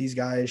 where I think these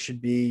guys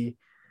should be,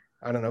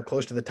 I don't know,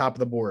 close to the top of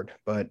the board,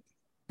 but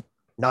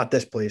not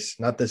this place,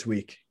 not this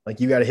week.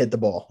 You got to hit the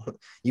ball.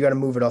 You got to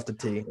move it off the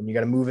tee, and you got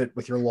to move it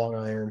with your long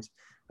irons,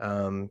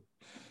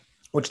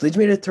 which leads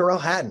me to Terrell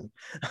Hatton.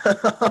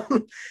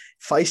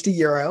 Feisty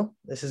Euro.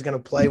 This is going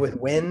to play with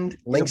wind,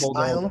 link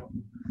style.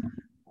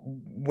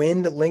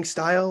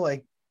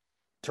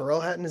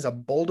 Terrell Hatton is a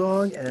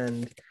bulldog,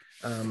 and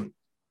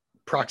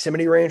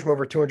proximity range from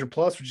over 200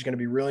 plus, which is going to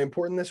be really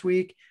important this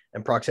week,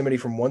 and proximity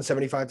from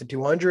 175 to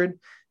 200,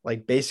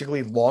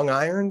 basically long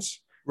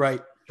irons.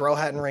 Right. Terrell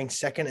Hatton ranked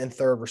second and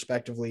third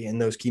respectively in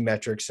those key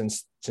metrics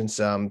since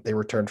they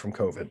returned from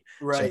COVID.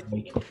 Right.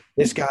 So,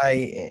 this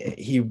guy,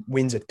 he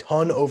wins a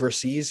ton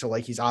overseas. So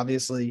he's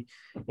obviously,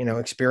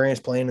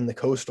 experienced playing in the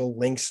coastal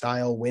link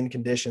style wind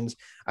conditions.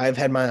 I've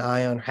had my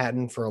eye on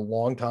Hatton for a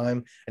long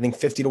time. I think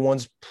 50 to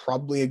 1's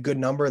probably a good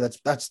number.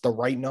 That's the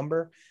right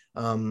number.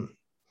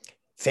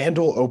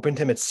 FanDuel opened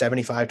him at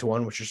 75 to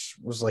 1, which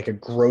was a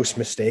gross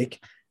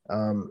mistake.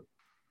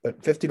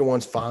 But 50 to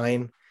 1's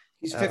fine.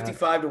 He's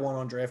 55 to 1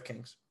 on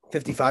DraftKings.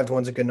 55 to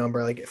 1's a good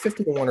number.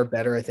 50 to 1 or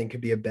better, I think, could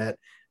be a bet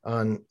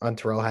on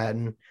Terrell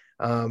Hatton.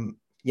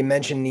 You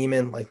mentioned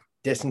Niemann.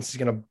 Distance is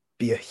going to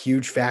be a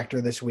huge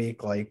factor this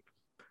week.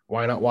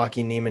 Why not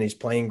Joaquin Niemann? He's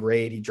playing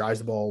great. He drives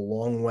the ball a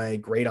long way.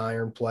 Great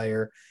iron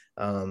player.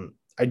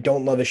 I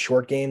don't love his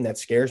short game. That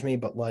scares me.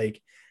 But,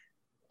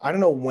 I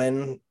don't know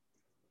when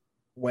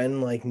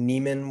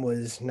Niemann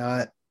was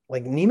not –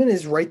 Niemann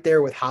is right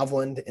there with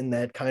Hovland in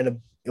that kind of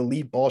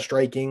elite ball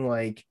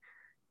striking,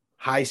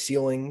 high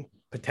ceiling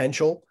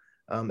potential,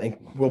 and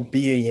will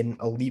be an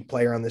elite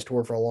player on this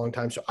tour for a long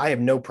time. So I have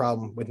no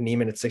problem with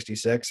Niemann at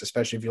 66,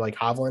 especially if you like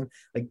Hovland.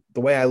 The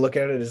way I look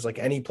at it is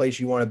any place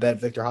you want to bet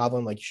Victor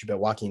Hovland, you should bet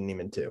Joaquin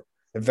Niemann too.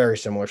 They're very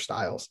similar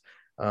styles.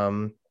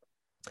 Will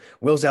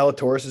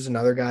Zalatoris is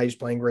another guy who's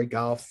playing great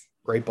golf,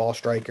 great ball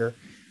striker.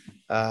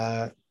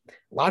 A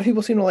lot of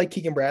people seem to like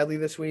Keegan Bradley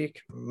this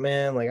week.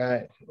 Man,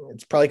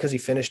 it's probably because he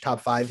finished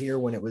top 5 here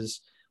when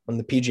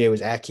the PGA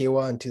was at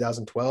Kiawah in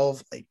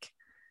 2012.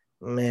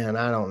 Man,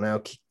 I don't know.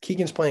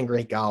 Keegan's playing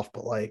great golf,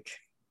 but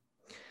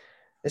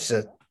this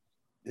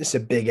is a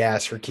big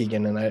ass for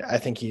Keegan, and I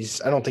don't think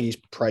he's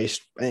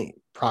priced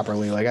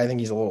properly. I think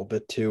he's a little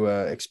bit too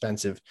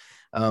expensive.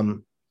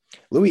 Louis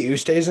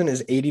Oosthuizen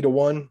is 80 to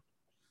 1.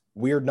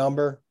 Weird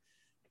number.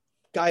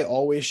 Guy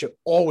always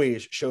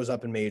shows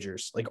up in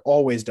majors,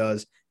 always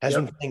does. Has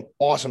been playing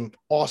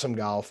awesome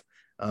golf.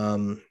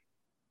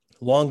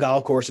 Long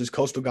golf courses,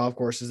 coastal golf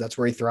courses. That's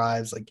where he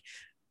thrives.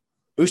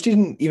 Oost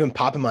didn't even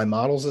pop in my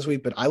models this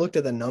week, but I looked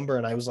at the number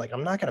and I was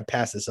I'm not going to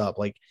pass this up.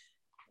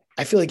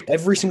 I feel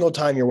every single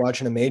time you're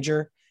watching a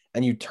major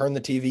and you turn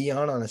the TV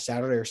on a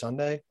Saturday or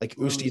Sunday,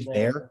 Oosty's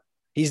there.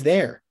 He's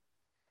there.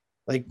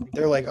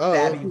 They're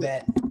oh,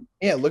 bet.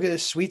 Yeah, look at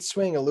this sweet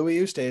swing of Louis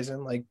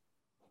Oosthuizen.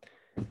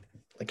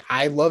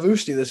 I love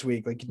Oosty this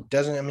week.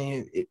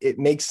 It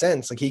makes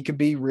sense. He could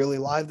be really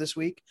live this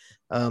week.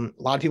 A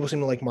lot of people seem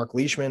to like Mark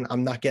Leishman.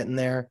 I'm not getting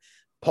there.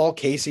 Paul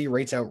Casey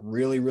rates out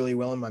really, really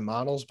well in my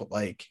models, but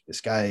this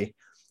guy,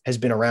 has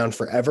been around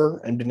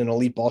forever and been an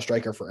elite ball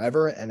striker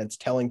forever. And it's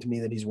telling to me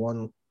that he's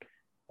won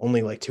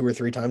only like 2 or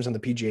 3 times on the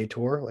PGA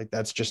Tour. Like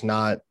that's just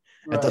not,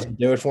 that doesn't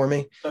do it for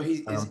me. So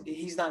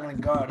he's not going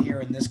to go out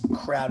here in this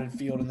crowded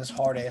field in this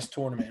hard ass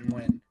tournament and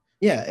win.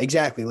 Yeah,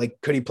 exactly. Like,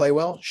 could he play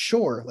well?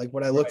 Sure. Like,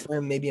 would I look for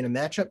him maybe in a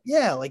matchup?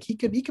 Yeah, like he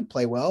could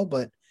play well,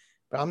 but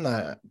I'm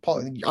not.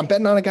 Paul, I'm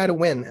betting on a guy to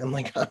win. And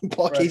like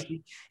Paul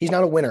Casey, he's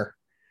not a winner.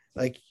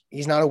 Like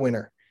he's not a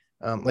winner.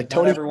 Like not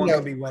Tony, everyone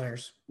can be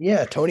winners.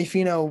 Yeah, Tony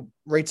Finau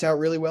rates out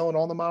really well in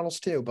all the models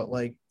too, but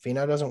like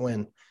Finau doesn't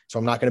win, so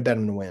I'm not going to bet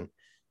him to win.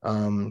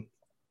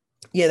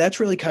 Yeah, that's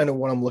really kind of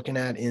what I'm looking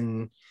at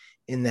in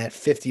that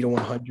 50 to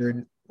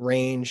 100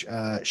 range.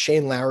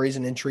 Shane Lowry's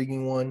an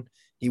intriguing one.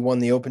 He won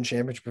the Open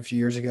Championship a few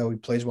years ago. He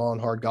plays well on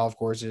hard golf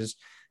courses.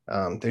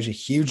 There's a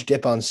huge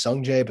dip on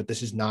Sungjae, but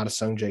this is not a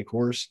Sungjae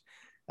course.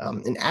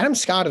 And Adam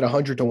Scott at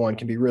 100 to 1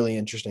 can be really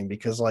interesting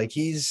because like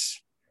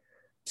he's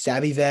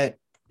savvy vet.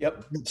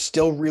 Yep.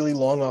 Still really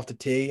long off the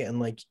tee. And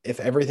like,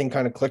 if everything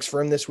kind of clicks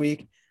for him this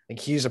week, like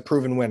he's a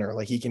proven winner.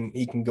 Like he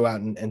can go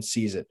out and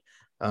seize it.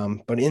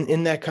 But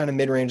in that kind of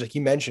mid-range, like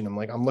you mentioned,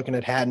 I'm looking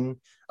at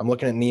Hatton, I'm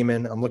looking at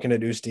Neiman, I'm looking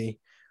at Usti.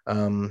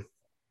 And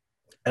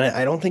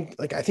I don't think,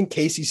 like, I think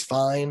Casey's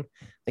fine.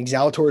 Like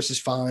Zalatoris is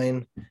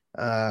fine.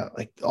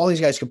 Like all these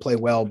guys could play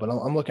well, but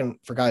I'm looking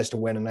for guys to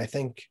win. And I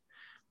think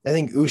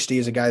Usti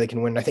is a guy that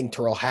can win. I think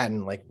Terrell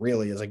Hatton, like,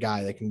 really is a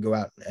guy that can go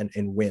out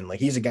and win. Like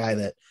he's a guy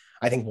that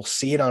I think will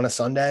see it on a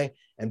Sunday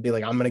and be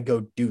like, I'm going to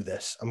go do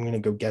this. I'm going to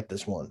go get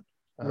this one.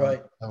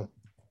 Right. So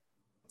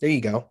there you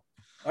go.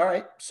 All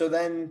right. So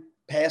then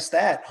past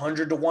that,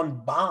 100 to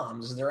 1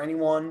 bombs. Is there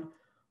anyone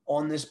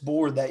on this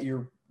board that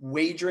you're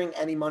wagering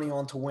any money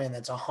on to win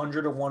that's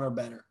 100 to 1 or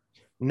better?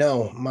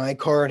 No, my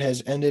card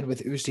has ended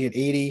with Usti at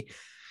 80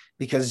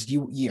 because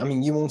you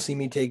won't see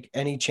me take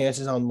any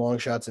chances on long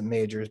shots at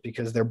majors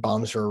because they're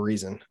bombs for a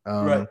reason.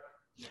 Right.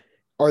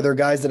 Are there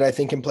guys that I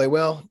think can play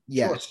well?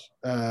 Yes.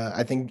 Sure.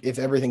 I think if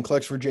everything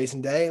clicks for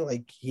Jason Day,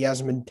 like he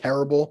hasn't been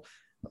terrible,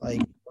 like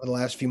for the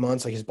last few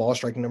months, like his ball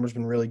striking number's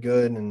been really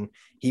good. And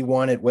he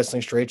won at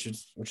Whistling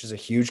Straits, which is a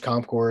huge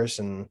comp course.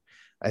 And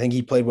I think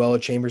he played well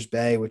at Chambers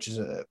Bay, which is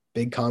a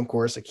big comp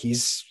course. Like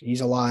he's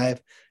alive.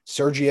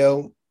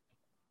 Sergio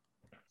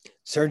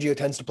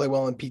tends to play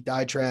well in peak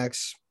dye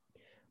tracks.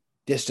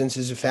 Distance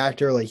is a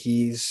factor. Like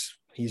he's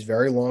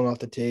very long off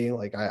the tee.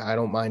 Like I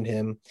don't mind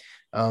him.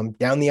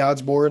 Down the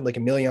odds board, like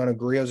Emiliano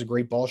Grillo is a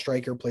great ball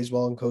striker, plays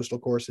well in coastal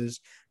courses.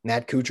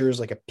 Nat Kuchar is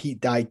like a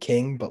Pete Dye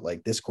king, but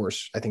like this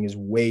course I think is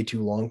way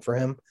too long for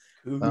him.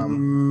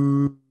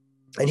 And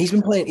he's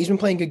been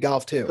playing good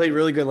golf too. Played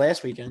really good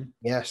last weekend.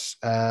 Yes.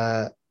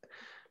 I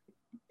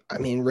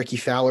mean, Ricky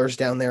Fowler's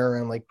down there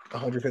around like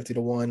 150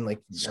 to 1.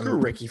 Like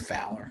Ricky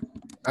Fowler.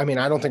 I mean,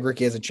 I don't think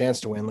Ricky has a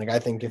chance to win. Like I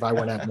think if I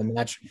went out in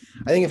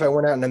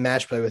a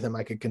match play with him,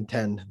 I could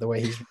contend the way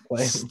he's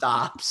playing.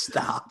 Stop.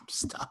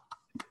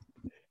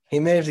 He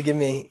may have to give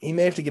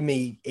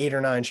me 8 or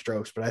 9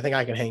 strokes, but I think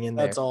I can hang in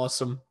there. That's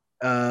awesome.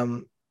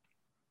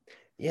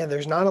 Yeah,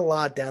 there's not a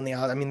lot down the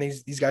aisle. I mean,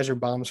 these guys are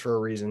bombs for a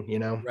reason, you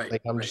know. Right,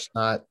 like I'm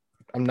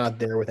not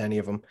there with any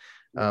of them.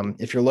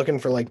 If you're looking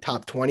for like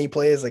top 20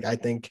 plays, like I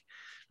think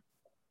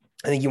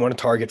you want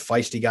to target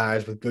feisty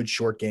guys with good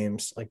short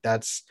games. Like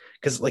that's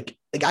because like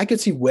I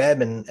could see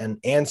Webb and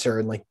Answer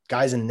and like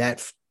guys in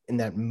that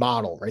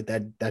model, right?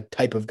 That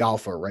type of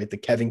golfer, right? The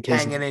Kevin Kisner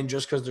hanging in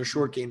just because their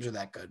short games are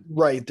that good,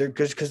 right? They're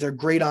because they're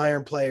great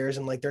iron players,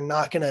 and like they're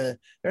not gonna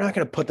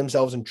put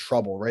themselves in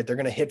trouble, right? They're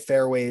gonna hit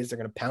fairways, they're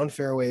gonna pound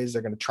fairways,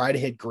 they're gonna try to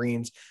hit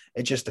greens.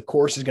 It's just the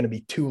course is gonna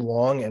be too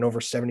long and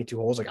over 72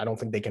 holes. Like I don't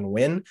think they can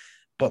win,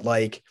 but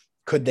like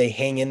could they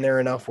hang in there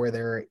enough where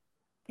they're,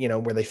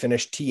 where they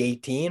finish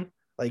T18?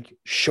 Like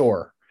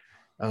sure,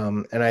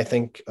 and I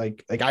think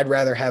like I'd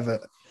rather have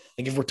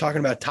if we're talking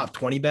about top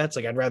 20 bets,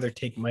 like I'd rather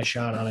take my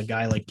shot on a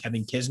guy like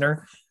Kevin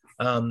Kisner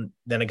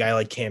than a guy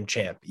like Cam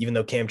Champ, even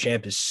though Cam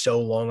Champ is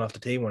so long off the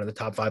tee, one of the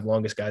top 5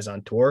 longest guys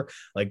on tour.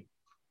 Like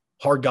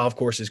hard golf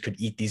courses could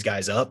eat these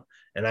guys up.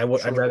 And I'd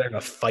rather have a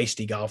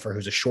feisty golfer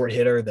who's a short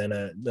hitter than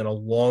a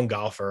long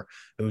golfer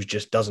who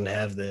just doesn't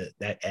have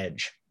that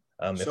edge.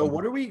 So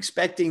what are we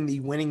expecting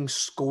the winning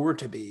score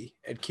to be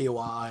at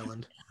Kiawah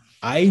Island?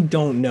 I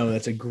don't know.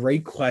 That's a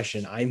great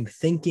question. I'm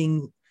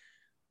thinking,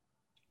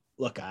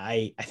 look,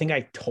 I think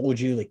I told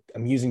you, like,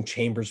 I'm using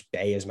Chambers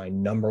Bay as my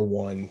number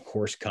 1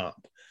 course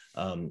comp.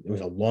 It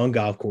was a long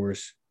golf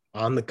course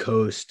on the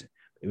coast.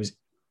 It was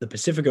the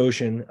Pacific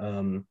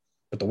Ocean,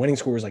 but the winning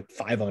score was like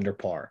 5 under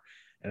par.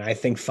 And I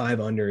think 5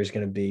 under is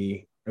going to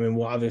be, I mean,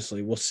 well,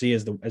 obviously we'll see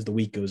as the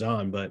week goes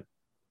on, but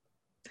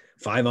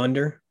 5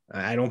 under,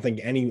 I don't think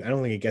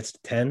it gets to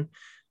 10.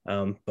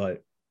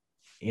 But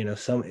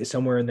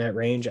somewhere in that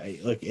range,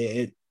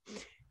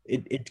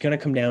 it's going to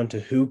come down to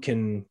who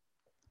can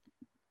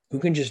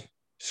just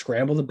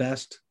scramble the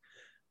best.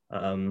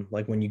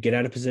 Like when you get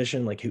out of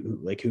position,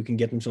 who can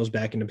get themselves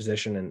back into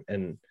position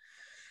and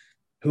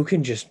who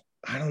can just,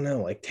 I don't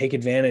know, like take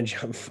advantage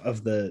of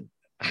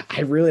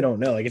I really don't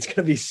know. Like it's going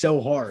to be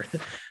so hard.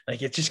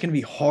 Like it's just going to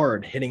be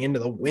hard hitting into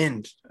the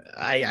wind.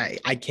 I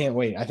can't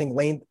wait. I think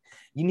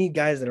You need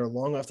guys that are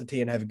long off the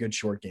tee and have a good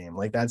short game.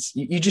 Like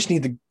you just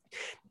need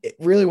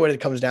really what it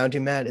comes down to,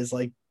 Matt, is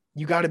like,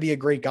 you got to be a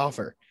great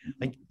golfer.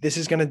 Like this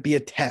is going to be a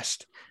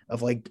test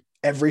of like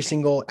every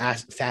single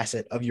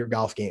facet of your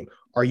golf game.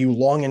 Are you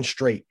long and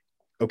straight?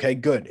 Okay,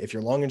 good. If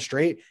you're long and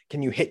straight,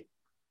 can you hit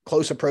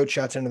close approach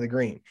shots into the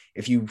green?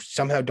 If you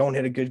somehow don't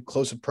hit a good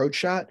close approach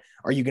shot,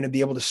 are you going to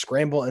be able to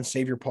scramble and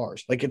save your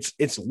pars? Like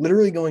it's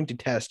literally going to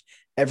test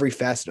every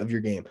facet of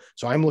your game.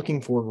 So I'm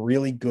looking for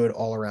really good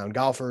all around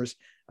golfers.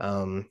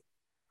 And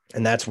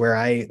that's where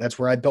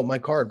I built my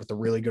card, with the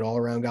really good all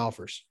around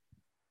golfers.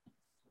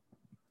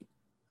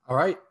 All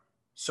right.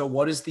 So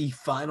what is the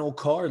final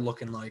card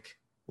looking like?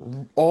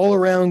 All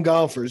around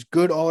golfers,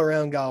 good all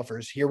around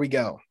golfers. Here we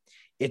go.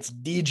 It's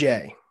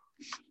DJ.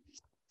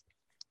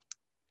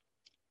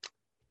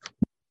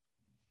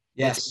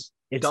 Yes.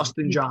 It's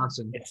Dustin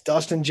Johnson. It's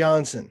Dustin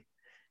Johnson.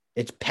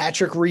 It's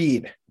Patrick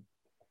Reed.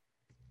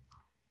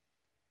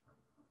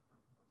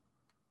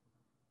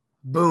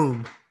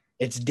 Boom.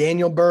 It's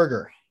Daniel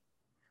Berger.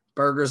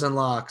 Burgers and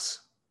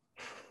locks.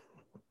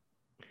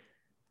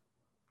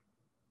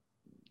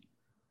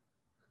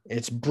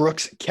 It's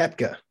Brooks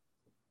Koepka.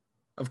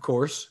 Of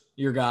course.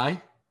 Your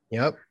guy.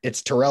 Yep.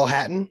 It's Tyrrell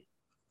Hatton.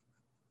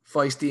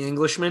 Feisty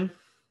Englishman.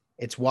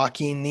 It's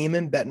Joaquin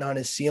Niemann betting on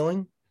his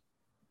ceiling.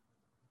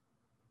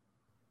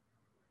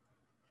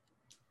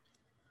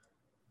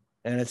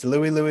 And it's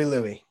Louis.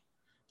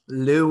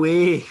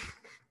 Louis.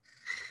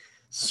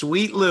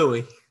 Sweet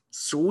Louis.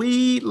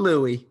 Sweet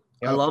Louis.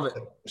 Yep. I love it.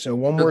 So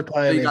one more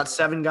time. So you got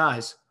 7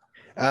 guys.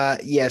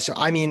 Yeah. So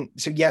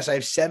yes, I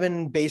have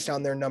 7 based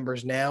on their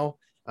numbers now.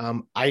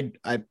 I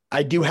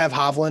do have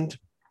Hovland,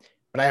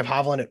 but I have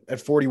Hovland at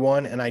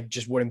 41, and I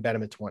just wouldn't bet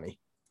him at 20.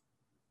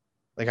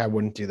 Like I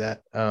wouldn't do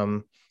that.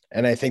 And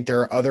I think there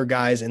are other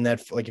guys in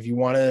that, like if you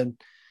want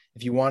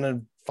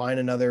to find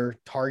another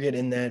target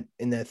in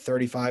that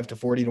 35 to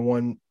 40 to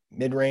 1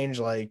 mid range,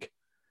 like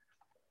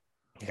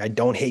I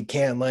don't hate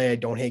Cantlay, I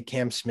don't hate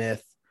Cam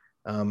Smith.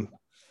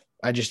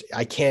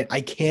 I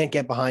can't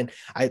get behind.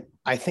 I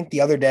think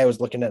the other day I was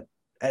looking at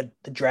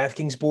the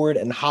DraftKings board,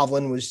 and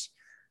Hovland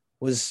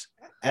was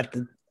at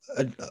the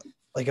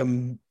like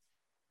a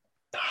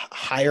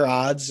higher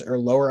odds or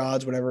lower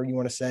odds, whatever you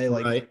want to say,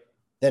 like right.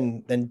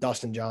 than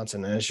Dustin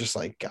Johnson. And it's just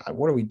like, God,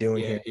 what are we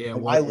doing here? Yeah,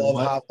 I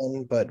love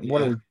Hovland, but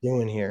what are we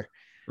doing here?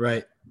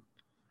 Right.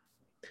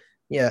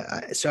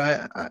 Yeah.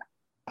 So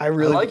I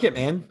really like it,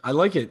 man. I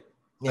like it.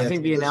 Yeah, I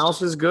think the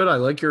analysis is good. I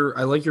like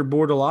your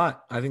board a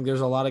lot. I think there's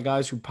a lot of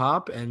guys who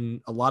pop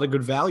and a lot of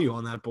good value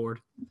on that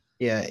board.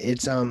 Yeah,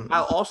 it's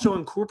While also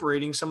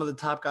incorporating some of the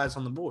top guys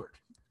on the board.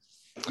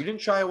 You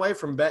didn't shy away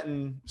from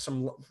betting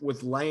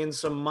laying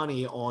some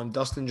money on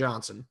Dustin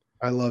Johnson.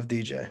 I love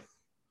DJ.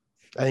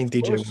 I think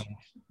DJ,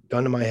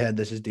 gun to my head,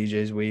 this is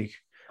DJ's week.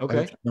 Okay.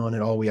 I've been feeling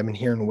it all week. I've been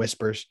hearing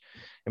whispers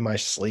in my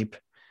sleep.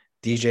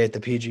 DJ at the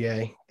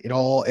PGA.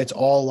 It's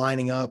all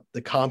lining up.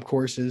 The comp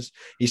courses.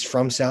 He's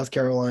from South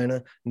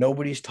Carolina.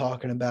 Nobody's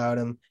talking about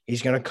him.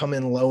 He's going to come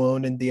in low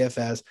owned in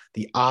DFS.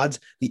 The odds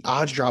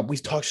drop. We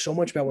talk so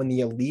much about when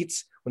the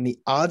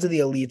odds of the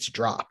elites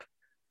drop,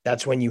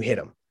 that's when you hit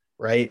them,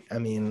 right? I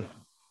mean,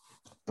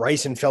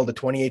 Bryson fell to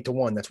 28 to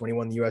 1. That's when he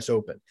won the US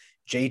Open.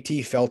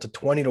 JT fell to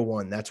 20 to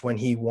 1. That's when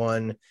he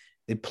won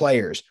the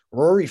Players.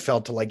 Rory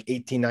fell to like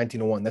 18, 19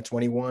 to 1. That's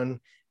when he won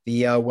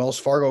the Wells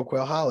Fargo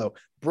Quail Hollow.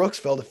 Brooks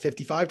fell to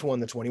 55 to 1.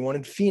 That's when he won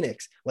in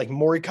Phoenix. Like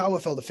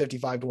Morikawa fell to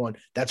 55 to 1.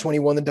 That's when he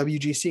won the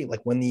WGC.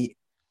 Like when the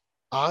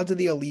odds of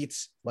the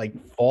elites like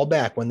fall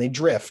back, when they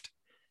drift,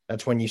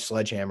 that's when you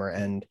sledgehammer.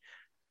 And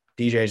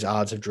DJ's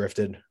odds have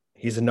drifted.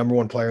 He's the number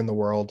 1 player in the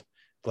world.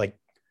 Like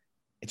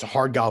it's a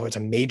hard golf. It's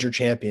a major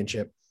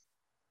championship.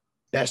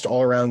 Best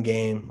all around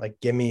game.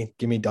 Like give me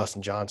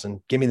Dustin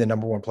Johnson. Give me the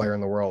number 1 player in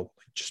the world.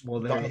 Just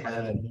there you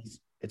have it.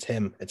 It's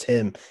him. It's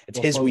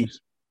his week.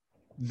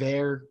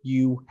 There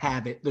you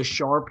have it. The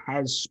Sharp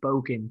has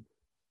spoken.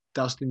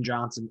 Dustin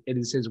Johnson. It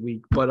is his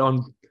week. But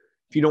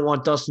if you don't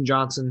want Dustin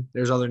Johnson,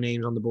 there's other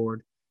names on the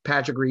board.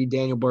 Patrick Reed,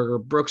 Daniel Berger,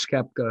 Brooks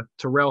Koepka,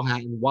 Tyrrell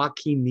Hatton,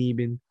 Joaquin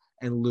Niemann,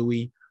 and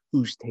Louis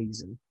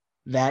Oosthuizen.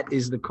 That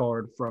is the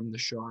card from the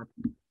Sharp.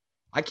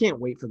 I can't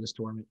wait for this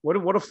tournament.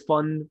 What a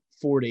fun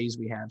 4 days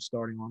we have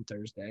starting on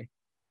Thursday.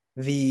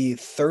 The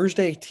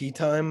Thursday tee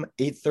time,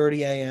 8:30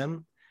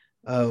 a.m.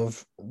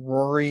 of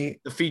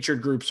Rory. The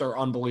featured groups are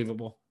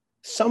unbelievable.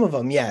 Some of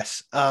them,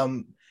 yes.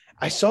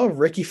 I saw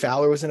Ricky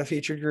Fowler was in a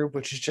featured group,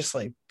 which is just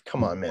like,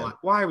 come on, man.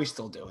 Why are we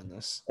still doing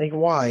this? Like,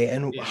 why?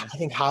 And yeah. I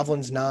think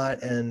Hovland's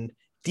not, and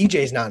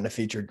DJ's not in a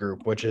featured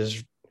group, which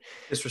is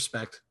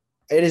disrespect.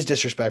 It is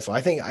disrespectful.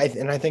 I think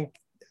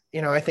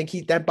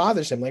that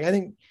bothers him. Like,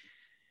 I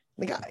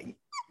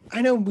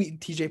know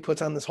TJ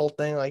puts on this whole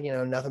thing, like,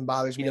 nothing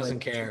bothers me. He doesn't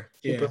care.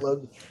 Yeah.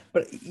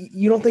 But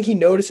you don't think he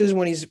notices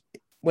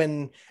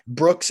when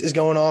Brooks is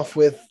going off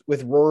with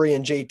Rory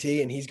and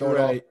JT and he's going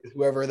off with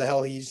whoever the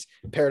hell he's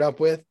paired up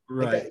with.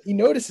 Right. He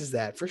notices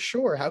that for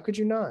sure. How could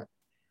you not?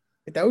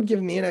 Like, that would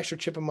give me an extra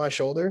chip on my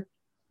shoulder.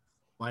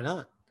 Why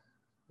not?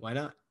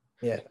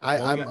 Yeah,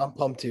 Well, I'm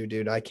pumped too,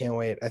 dude. I can't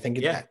wait. I think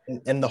yeah.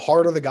 and the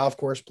harder the golf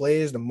course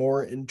plays, the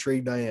more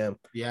intrigued I am.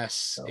 Yes,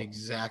 So,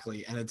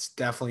 exactly. And it's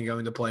definitely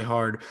going to play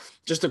hard.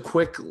 Just a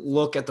quick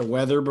look at the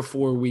weather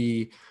before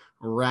we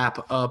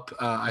wrap up.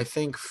 I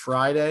think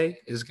Friday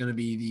is going to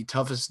be the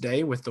toughest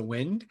day with the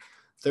wind.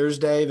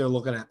 Thursday, they're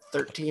looking at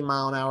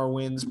 13-mile-an-hour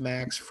winds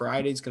max.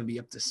 Friday is going to be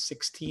up to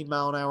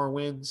 16-mile-an-hour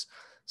winds.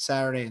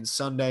 Saturday and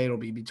Sunday, it'll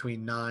be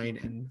between 9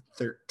 and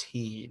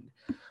 13.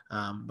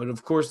 But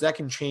of course, that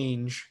can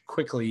change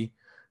quickly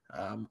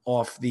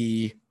off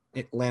the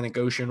Atlantic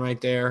Ocean right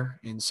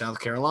there in South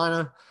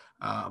Carolina.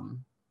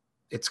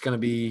 It's going to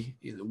be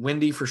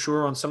windy for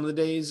sure on some of the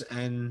days,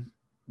 and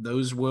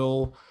those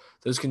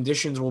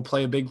conditions will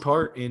play a big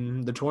part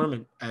in the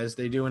tournament, as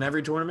they do in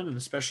every tournament, and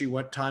especially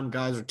what time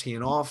guys are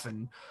teeing off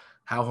and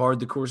how hard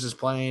the course is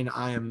playing.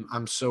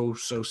 I'm so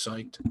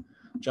psyched.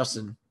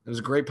 Justin, it was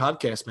a great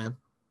podcast, man.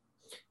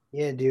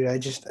 yeah, dude. I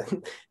just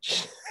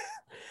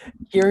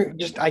here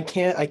I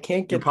can't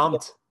You're get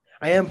pumped.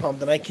 I am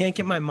pumped, and I can't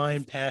get my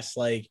mind past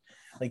like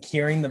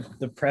hearing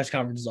the press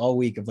conferences all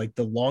week of like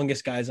the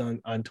longest guys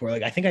on tour.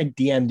 Like I think I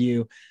DM'd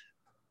you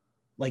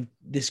like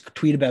this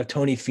tweet about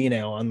Tony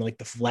Finau on like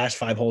the last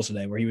 5 holes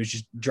today, where he was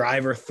just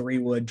driver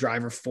 3-wood,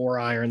 driver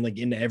 4-iron, like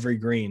into every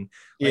green.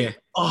 Like, Yeah.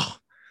 oh,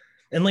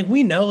 and like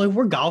we know, like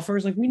we're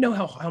golfers, like we know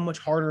how much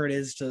harder it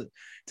is to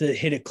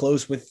hit it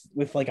close with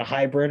like a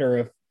hybrid or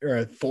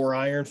a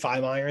 4-iron,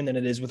 5-iron than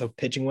it is with a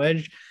pitching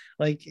wedge.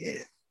 Like,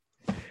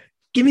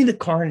 give me the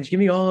carnage, give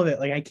me all of it.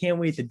 Like I can't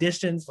wait. The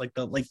distance, like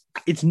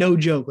it's no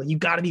joke. Like you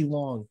got to be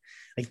long.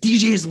 Like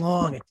DJ is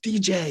long.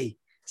 It's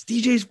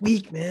DJ's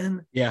week,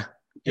 man. Yeah.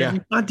 Yeah. If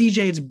it's not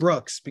DJ, it's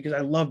Brooks, because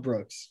I love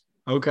Brooks.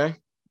 Okay.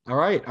 All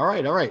right.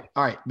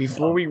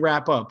 Before we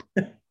wrap up,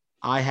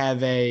 I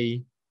have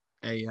a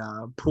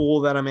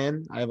pool that I'm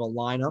in. I have a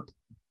lineup.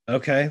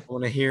 Okay. I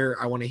want to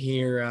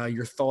hear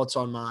your thoughts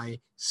on my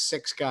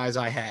 6 guys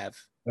I have.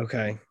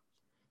 Okay.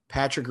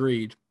 Patrick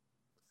Reed.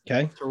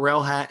 Okay.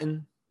 Terrell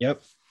Hatton.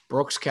 Yep.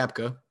 Brooks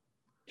Koepka.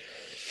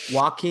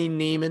 Joaquin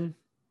Niemann.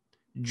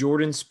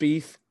 Jordan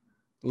Spieth.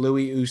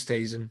 Louis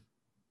Oosthuizen.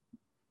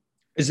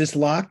 Is this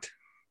locked?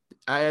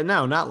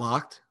 No, not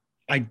locked.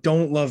 I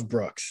don't love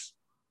Brooks.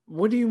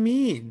 What do you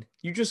mean?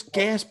 You just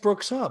gassed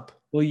Brooks up.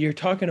 Well, you're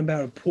talking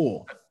about a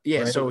pool.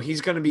 Yeah, right? so he's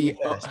going to be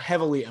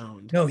heavily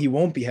owned. No, he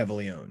won't be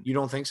heavily owned. You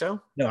don't think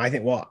so? No, I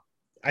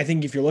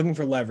think if you're looking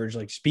for leverage,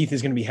 like Spieth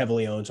is going to be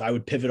heavily owned, so I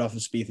would pivot off of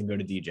Spieth and go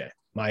to DJ.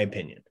 My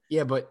opinion.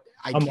 Yeah, but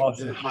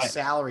the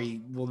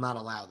salary will not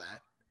allow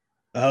that.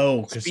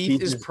 Oh, because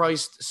Spieth is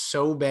priced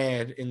so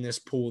bad in this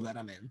pool that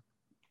I'm in.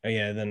 Oh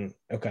yeah, then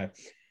okay.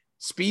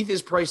 Spieth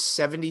is priced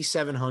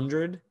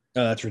 7,700.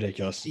 Oh, that's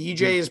ridiculous.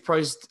 DJ is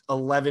priced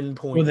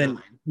 11.9. Well,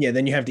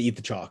 then you have to eat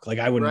the chalk. Like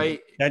I wouldn't.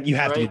 Right. That you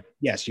have to.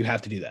 Yes, you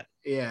have to do that.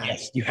 Yeah.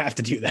 Yes, you have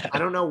to do that. I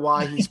don't know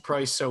why he's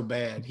priced so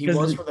bad. He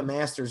was for the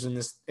Masters in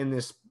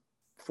this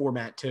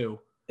format too.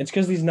 It's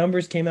because these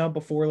numbers came out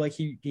before, like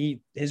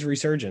his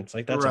resurgence.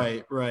 Like that's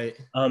right.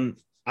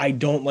 I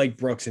don't like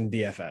Brooks in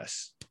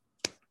DFS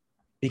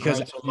because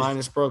so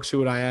minus Brooks, who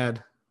would I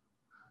add?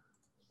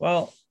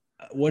 Well,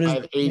 what is I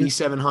have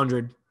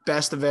 8,700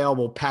 best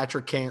available?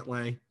 Patrick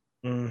Cantlay,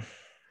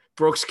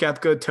 Brooks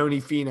Koepka, Tony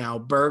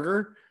Finau,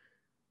 Berger.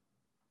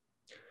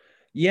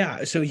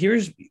 Yeah, so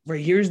here's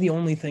the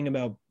only thing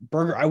about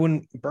Berger.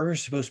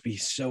 Berger's supposed to be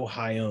so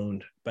high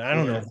owned, but I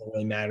don't know if it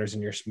really matters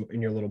in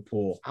your little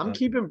pool. I'm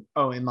keeping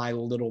in my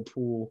little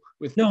pool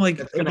with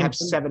it's gonna have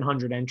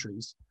 700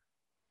 entries.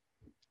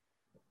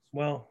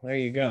 Well, there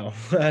you go.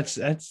 That's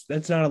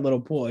not a little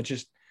pool. It's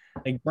just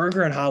like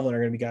Berger and Hovland are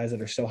gonna be guys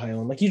that are so high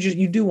owned. Like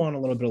you do want a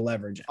little bit of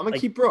leverage. I'm gonna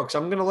keep Brooks.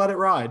 I'm gonna let it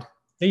ride.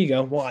 There you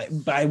go. Well,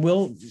 I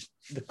will.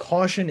 The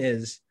caution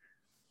is,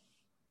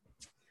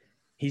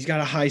 he's got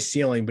a high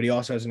ceiling, but he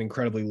also has an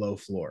incredibly low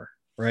floor,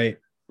 right?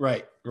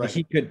 Right.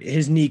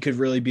 His knee could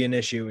really be an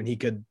issue, and he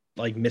could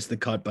like miss the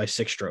cut by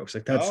 6 strokes.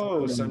 Like that's.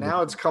 Oh, so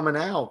now it's coming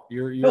out.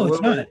 You're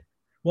it's not.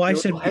 Well, I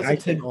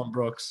said on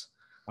Brooks.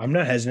 I'm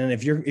not hesitant.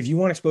 If you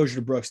want exposure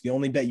to Brooks, the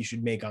only bet you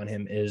should make on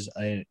him is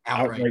an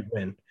outright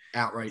win.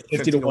 Outright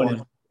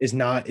 50-1 is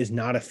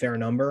not a fair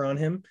number on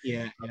him.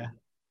 Yeah.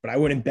 But I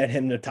wouldn't bet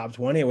him in the top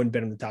 20. I wouldn't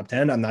bet him in the top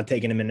 10. I'm not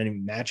taking him in any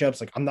matchups.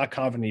 Like, I'm not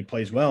confident he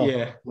plays well.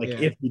 Yeah.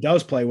 If he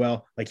does play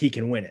well, like, he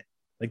can win it.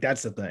 Like,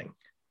 that's the thing.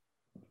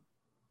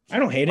 I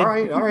don't hate it. All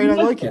right. I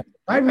like it.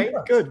 All right.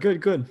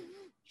 Good.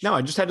 No,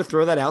 I just had to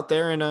throw that out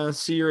there and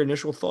see your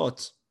initial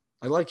thoughts.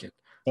 I like it.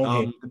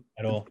 Don't hate it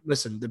at all.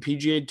 Listen, the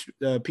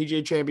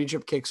PGA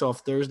Championship kicks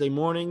off Thursday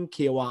morning,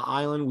 Kiawah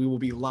Island. We will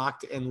be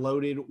locked and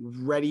loaded,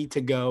 ready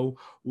to go,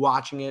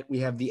 watching it. We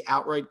have the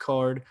outright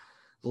card.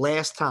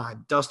 Last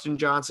time, Dustin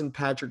Johnson,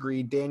 Patrick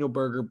Reed, Daniel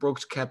Berger,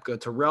 Brooks Koepka,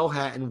 Terrell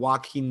Hatton,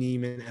 Joaquin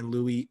Niemann, and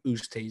Louis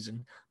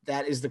Oosthuizen.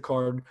 That is the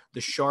card.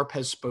 The Sharp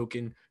has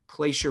spoken.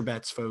 Place your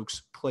bets,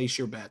 folks. Place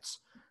your bets.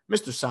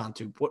 Mr.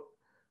 Santup,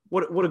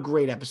 what a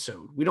great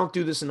episode. We don't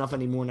do this enough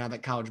anymore now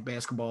that college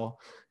basketball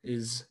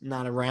is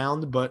not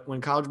around, but when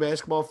college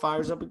basketball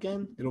fires up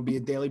again, it'll be a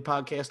daily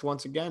podcast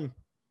once again.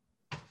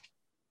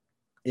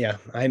 Yeah,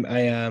 I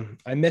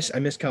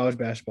miss college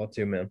basketball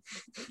too, man.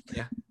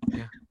 Yeah.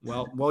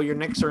 Well, your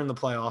Knicks are in the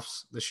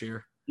playoffs this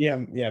year. Yeah,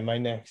 my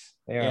Knicks.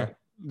 They are.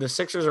 The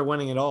Sixers are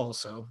winning it all,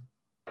 so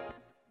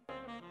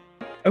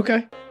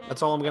Okay.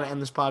 that's all I'm going to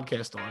end this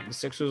podcast on. The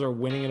Sixers are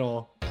winning it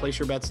all. Place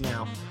your bets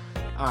now.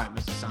 All right,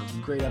 Mr.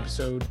 Santu, great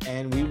episode,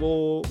 and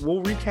we'll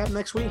recap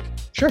next week.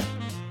 Sure.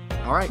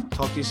 All right,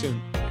 talk to you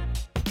soon.